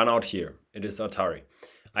run out here. It is Atari.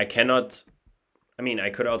 I cannot, I mean,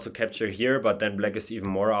 I could also capture here, but then black is even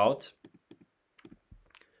more out.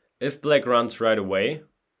 If black runs right away,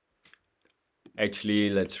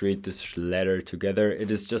 actually, let's read this letter together.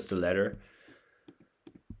 It is just a letter.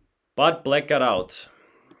 But black got out.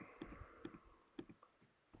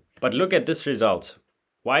 But look at this result.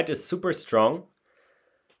 White is super strong.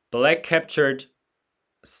 Black captured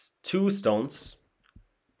 2 stones,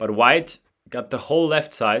 but white got the whole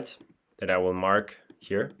left side that I will mark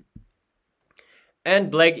here.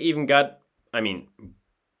 And black even got, I mean,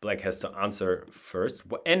 black has to answer first.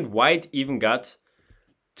 And white even got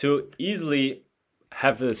to easily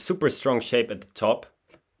have a super strong shape at the top.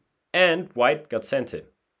 And white got sente.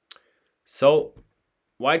 So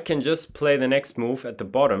white can just play the next move at the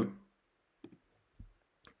bottom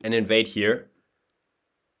and invade here.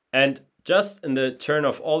 And just in the turn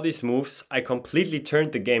of all these moves, I completely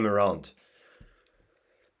turned the game around.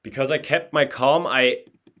 Because I kept my calm, I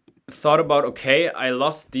thought about, okay, I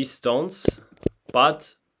lost these stones,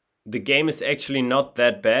 but the game is actually not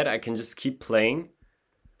that bad. I can just keep playing.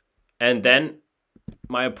 And then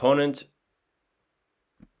my opponent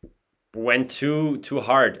went too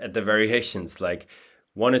hard at the variations, like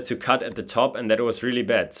wanted to cut at the top, and that was really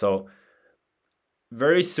bad. So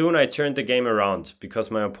very soon I turned the game around because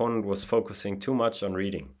my opponent was focusing too much on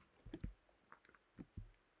reading.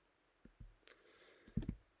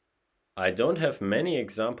 I don't have many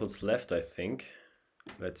examples left, I think.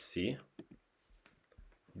 Let's see.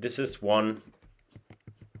 This is one.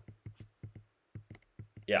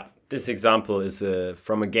 Yeah, this example is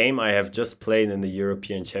from a game I have just played in the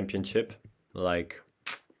European Championship. Like,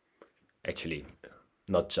 actually,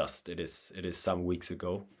 not just. It is some weeks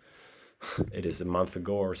ago. It is a month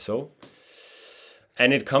ago or so.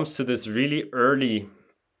 And it comes to this really early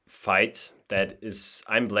fight that is,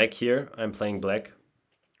 I'm black here. I'm playing black.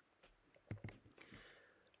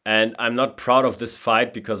 And I'm not proud of this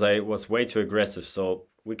fight because I was way too aggressive. So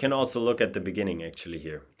we can also look at the beginning actually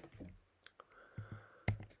here.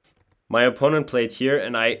 My opponent played here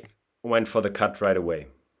and I went for the cut right away.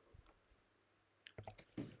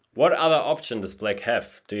 What other option does black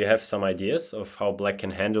have? Do you have some ideas of how black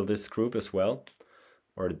can handle this group as well?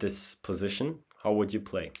 Or this position? How would you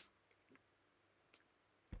play?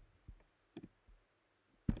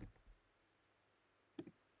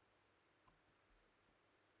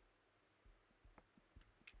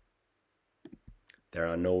 There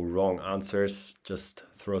are no wrong answers. Just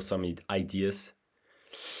throw some ideas.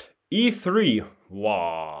 E3.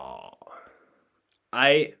 Wow.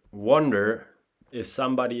 I wonder if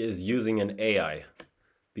somebody is using an AI,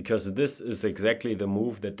 because this is exactly the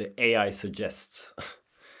move that the AI suggests.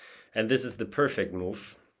 And this is the perfect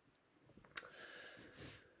move.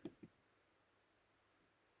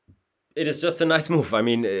 It is just a nice move. I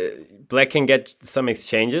mean, black can get some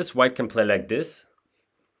exchanges. White can play like this.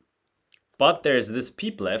 But there's this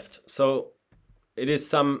peep left. So it is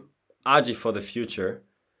some agi for the future.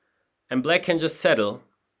 And black can just settle,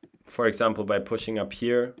 for example, by pushing up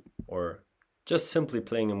here or just simply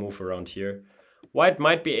playing a move around here. White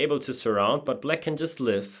might be able to surround, but black can just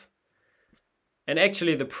live. And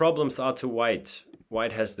actually the problems are to white.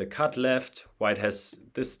 White has the cut left, white has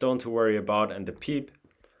this stone to worry about and the peep.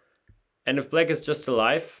 And if black is just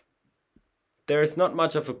alive, there is not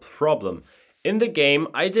much of a problem. In the game,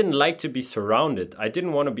 I didn't like to be surrounded. I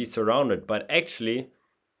didn't want to be surrounded, but actually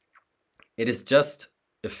it is just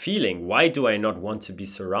a feeling. Why do I not want to be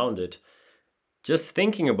surrounded? Just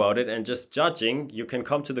thinking about it and just judging, you can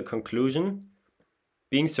come to the conclusion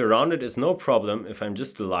being surrounded is no problem if I'm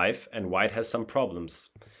just alive and white has some problems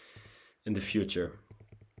in the future.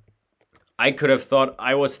 I could have thought,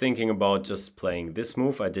 I was thinking about just playing this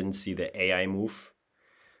move. I didn't see the AI move.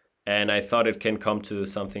 And I thought it can come to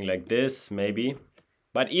something like this, maybe.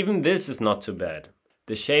 But even this is not too bad.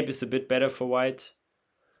 The shape is a bit better for white.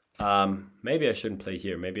 Maybe I shouldn't play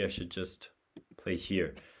here. Maybe I should just play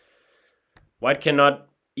here. White cannot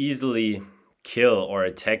easily kill or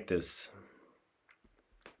attack this.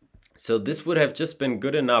 So this would have just been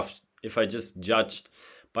good enough if I just judged.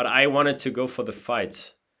 But I wanted to go for the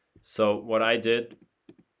fight. So what I did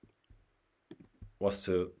was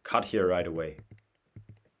to cut here right away.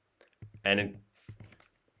 And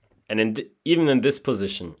even in this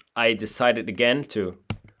position, I decided again to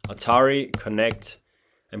Atari, connect,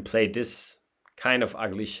 and play this kind of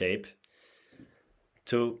ugly shape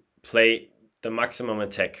to play the maximum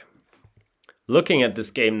attack. Looking at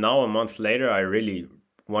this game now, a month later, I really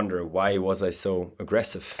wonder, why was I so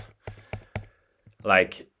aggressive?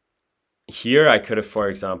 Like here, I could have, for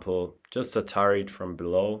example, just Atari'd from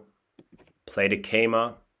below, played a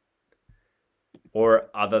Keima, or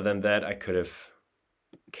other than that, I could have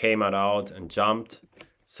Keima'd out and jumped.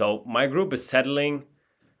 So my group is settling.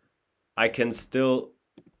 I can still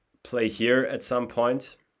play here at some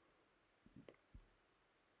point.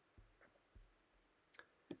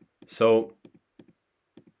 So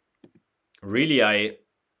really I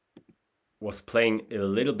was playing a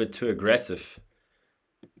little bit too aggressive.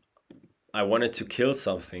 I wanted to kill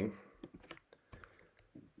something.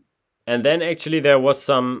 And then actually there was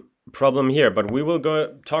some problem here, but we will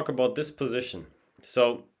go talk about this position.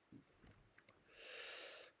 So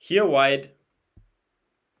here white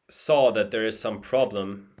saw that there is some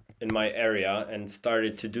problem in my area and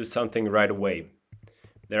started to do something right away.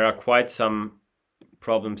 There are quite some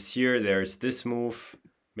problems here. There's this move.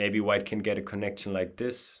 Maybe white can get a connection like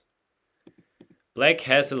this. Black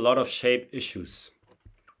has a lot of shape issues.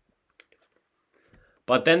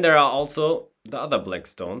 But then there are also the other black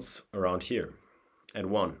stones around here at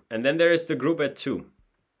 1. And then there is the group at 2.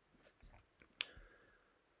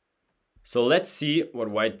 So let's see what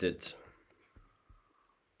white did.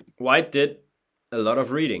 White did a lot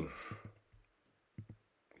of reading.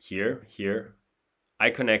 Here, here. I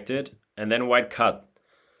connected, and then white cut.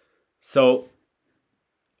 So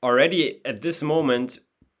already at this moment,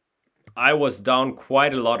 I was down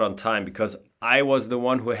quite a lot on time because I was the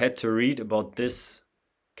one who had to read about this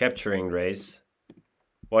capturing race.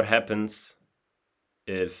 What happens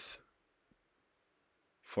if,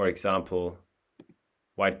 for example,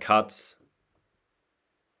 white cuts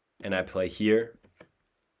and I play here?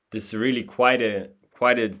 This is really quite a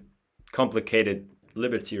complicated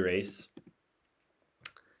liberty race.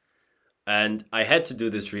 And I had to do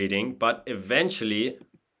this reading, but eventually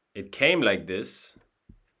it came like this.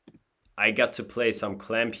 I got to play some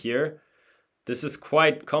clamp here. This is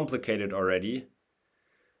quite complicated already.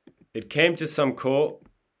 It came to some ko,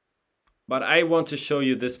 but I want to show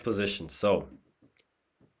you this position. So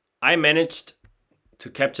I managed to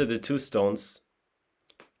capture the 2 stones,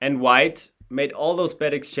 and white made all those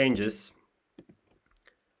bad exchanges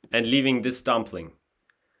and leaving this dumpling.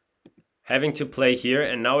 Having to play here,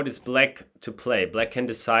 and now it is black to play. Black can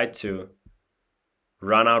decide to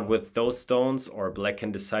run out with those stones, or black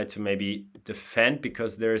can decide to maybe defend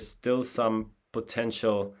because there is still some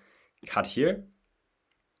potential cut here.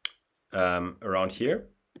 Around here,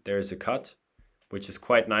 there is a cut, which is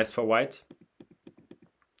quite nice for white.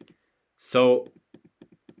 So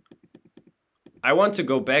I want to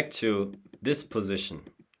go back to this position.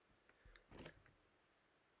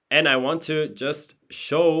 And I want to just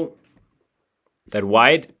show that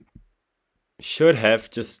white should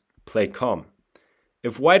have just played calm.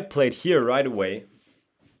 If white played here right away,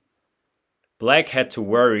 black had to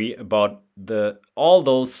worry about all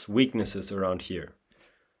those weaknesses around here.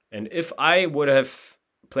 And if I would have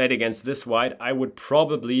played against this white, I would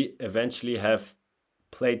probably eventually have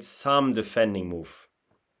played some defending move.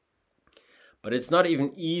 But it's not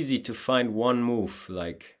even easy to find one move.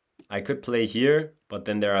 Like, I could play here, but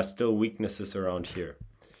then there are still weaknesses around here.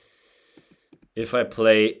 If I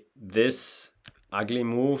play this ugly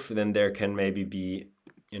move, then there can maybe be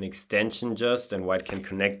an extension just, and white can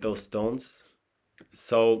connect those stones.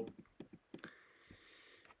 So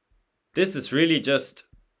this is really just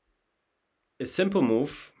a simple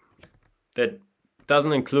move that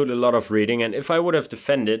doesn't include a lot of reading. And if I would have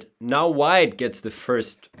defended, now white gets the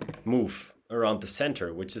first move around the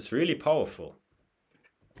center, which is really powerful.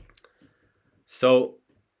 So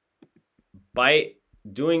by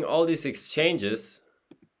doing all these exchanges,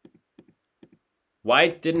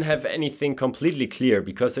 white didn't have anything completely clear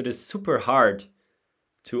because it is super hard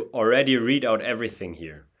to already read out everything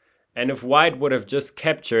here. And if white would have just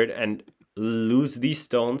captured and lose these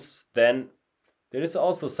stones, then there is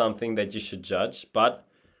also something that you should judge, but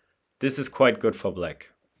this is quite good for black.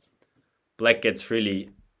 Black has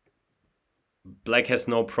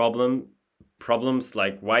no problems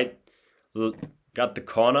like white got the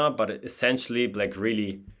corner, but essentially black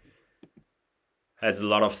really has a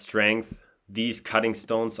lot of strength. These cutting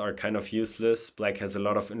stones are kind of useless. Black has a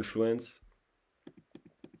lot of influence.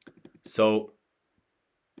 So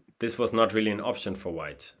this was not really an option for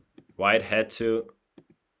white. White had to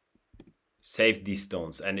save these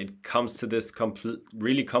stones, and it comes to this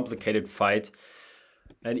really complicated fight.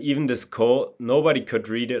 And even this ko, nobody could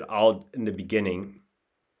read it out in the beginning.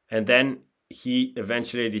 And then he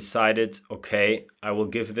eventually decided, okay, I will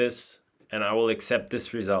give this and I will accept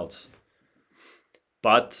this result.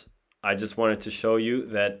 But I just wanted to show you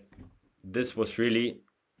that this was really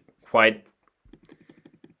quite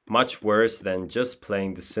much worse than just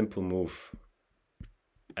playing the simple move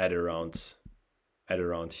at around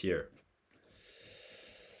here.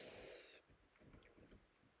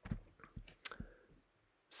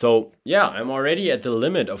 So yeah, I'm already at the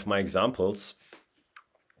limit of my examples.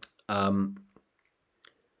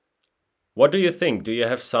 What do you think? Do you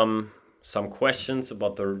have some questions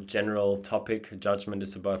about the general topic? Judgment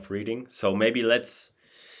is above reading. So maybe let's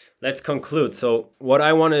conclude. So what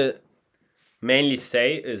I want to mainly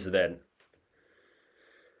say is that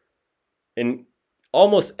in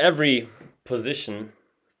almost every position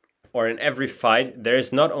or in every fight, there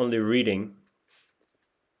is not only reading,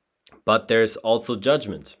 but there's also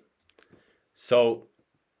judgment. So,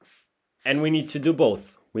 and we need to do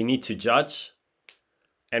both. We need to judge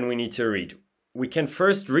and we need to read. We can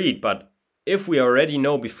first read, but if we already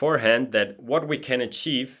know beforehand that what we can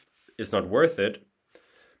achieve is not worth it,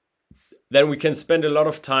 then we can spend a lot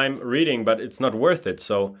of time reading, but it's not worth it.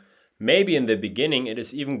 So maybe in the beginning, it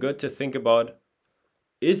is even good to think about,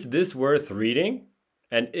 is this worth reading?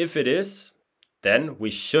 And if it is, then we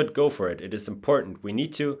should go for it. It is important. We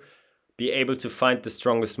need to be able to find the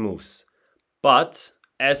strongest moves. But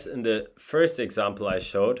as in the first example I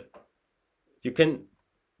showed, you can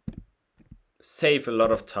save a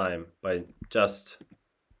lot of time by just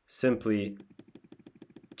simply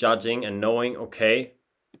judging and knowing, okay,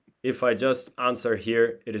 if I just answer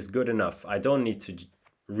here, it is good enough. I don't need to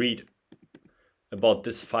read about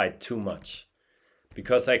this fight too much,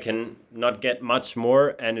 because I can not get much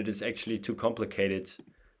more and it is actually too complicated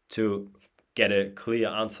to get a clear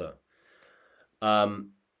answer.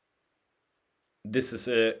 This is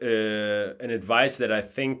an advice that I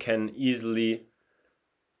think can easily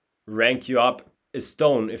rank you up a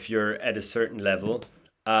stone if you're at a certain level.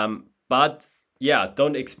 But yeah,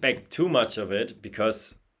 don't expect too much of it,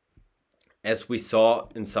 because as we saw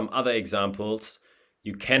in some other examples,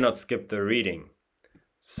 you cannot skip the reading.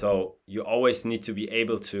 So you always need to be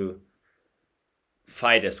able to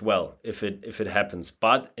fight as well if it happens.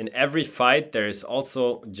 But in every fight, there is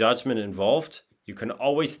also judgment involved. You can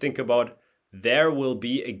always think about, there will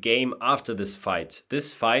be a game after this fight.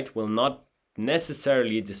 This fight will not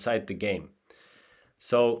necessarily decide the game.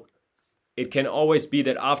 So it can always be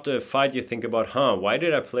that after a fight you think about, why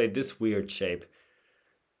did I play this weird shape?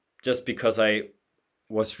 Just because I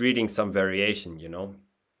was reading some variation, you know.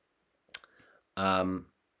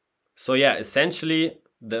 So yeah, essentially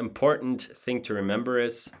the important thing to remember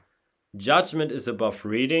is judgment is above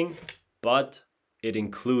reading, but it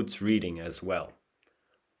includes reading as well.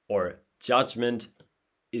 Or judgment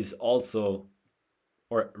is also,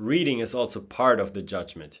 or reading is also part of the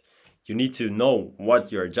judgment. You need to know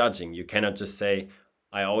what you're judging. You cannot just say,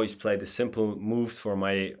 I always play the simple moves for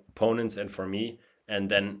my opponents and for me, and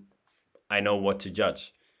then I know what to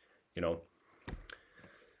judge. You know,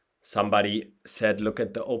 somebody said, look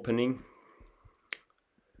at the opening.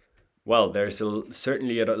 Well, there's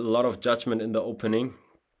certainly a lot of judgment in the opening.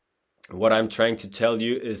 What I'm trying to tell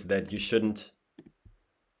you is that you shouldn't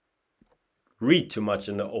read too much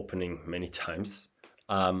in the opening many times.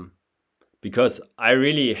 Because I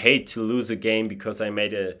really hate to lose a game because I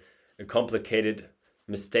made a complicated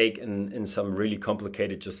mistake in some really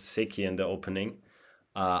complicated Joseki in the opening.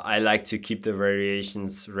 I like to keep the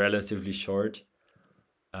variations relatively short.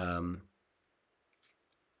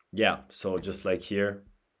 Yeah, so just like here,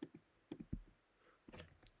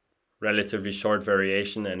 relatively short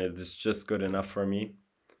variation, and it is just good enough for me.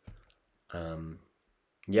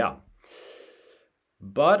 Yeah,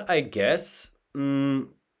 but I guess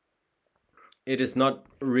it is not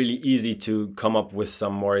really easy to come up with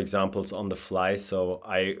some more examples on the fly, so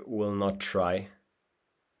I will not try.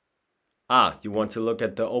 You want to look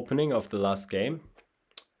at the opening of the last game?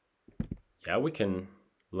 Yeah, we can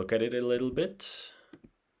look at it a little bit,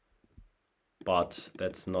 but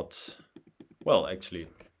that's not, well, actually,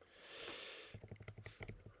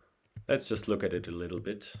 let's just look at it a little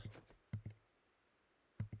bit.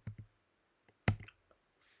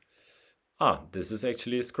 This is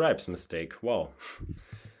actually a scribe's mistake. Wow.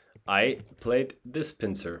 I played this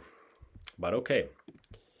pincer, but okay.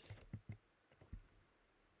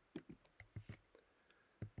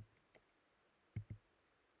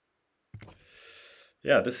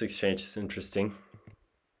 Yeah, this exchange is interesting.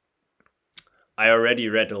 I already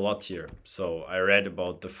read a lot here. So I read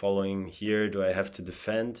about the following here. Do I have to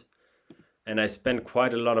defend? And I spent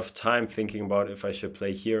quite a lot of time thinking about if I should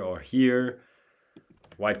play here or here.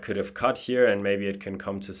 White could have cut here, and maybe it can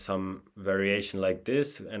come to some variation like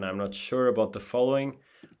this, and I'm not sure about the following.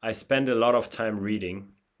 I spend a lot of time reading,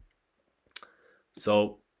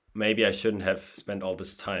 so maybe I shouldn't have spent all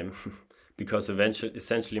this time because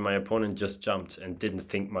essentially my opponent just jumped and didn't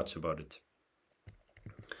think much about it.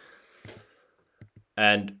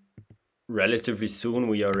 And relatively soon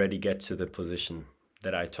we already get to the position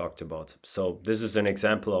that I talked about. So this is an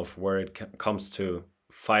example of where it comes to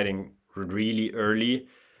fighting really early,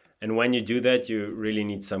 and when you do that you really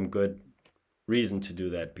need some good reason to do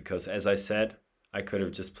that, because as I said, I could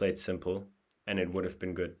have just played simple and it would have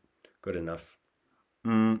been good enough.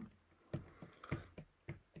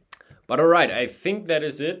 But all right, I think that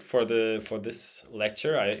is it for this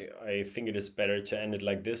lecture. I think it is better to end it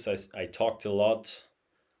like this. I talked a lot.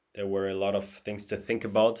 There were a lot of things to think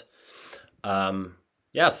about.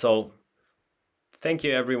 Yeah, so thank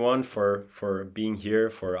you everyone for being here,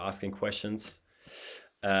 for asking questions.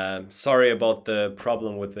 Sorry about the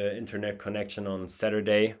problem with the internet connection on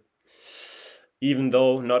Saturday. Even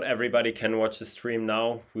though not everybody can watch the stream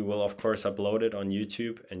now, we will of course upload it on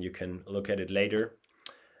YouTube and you can look at it later.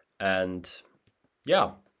 And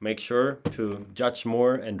yeah, make sure to judge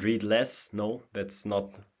more and read less. No, that's not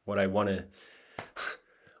what I want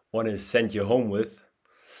to send you home with.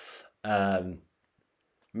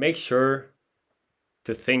 make sure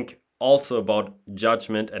to think also about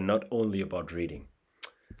judgment and not only about reading.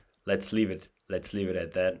 Let's leave it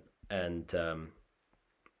at that. And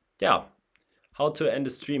yeah, how to end the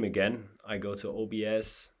stream again. I go to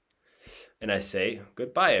OBS and I say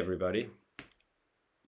goodbye, everybody.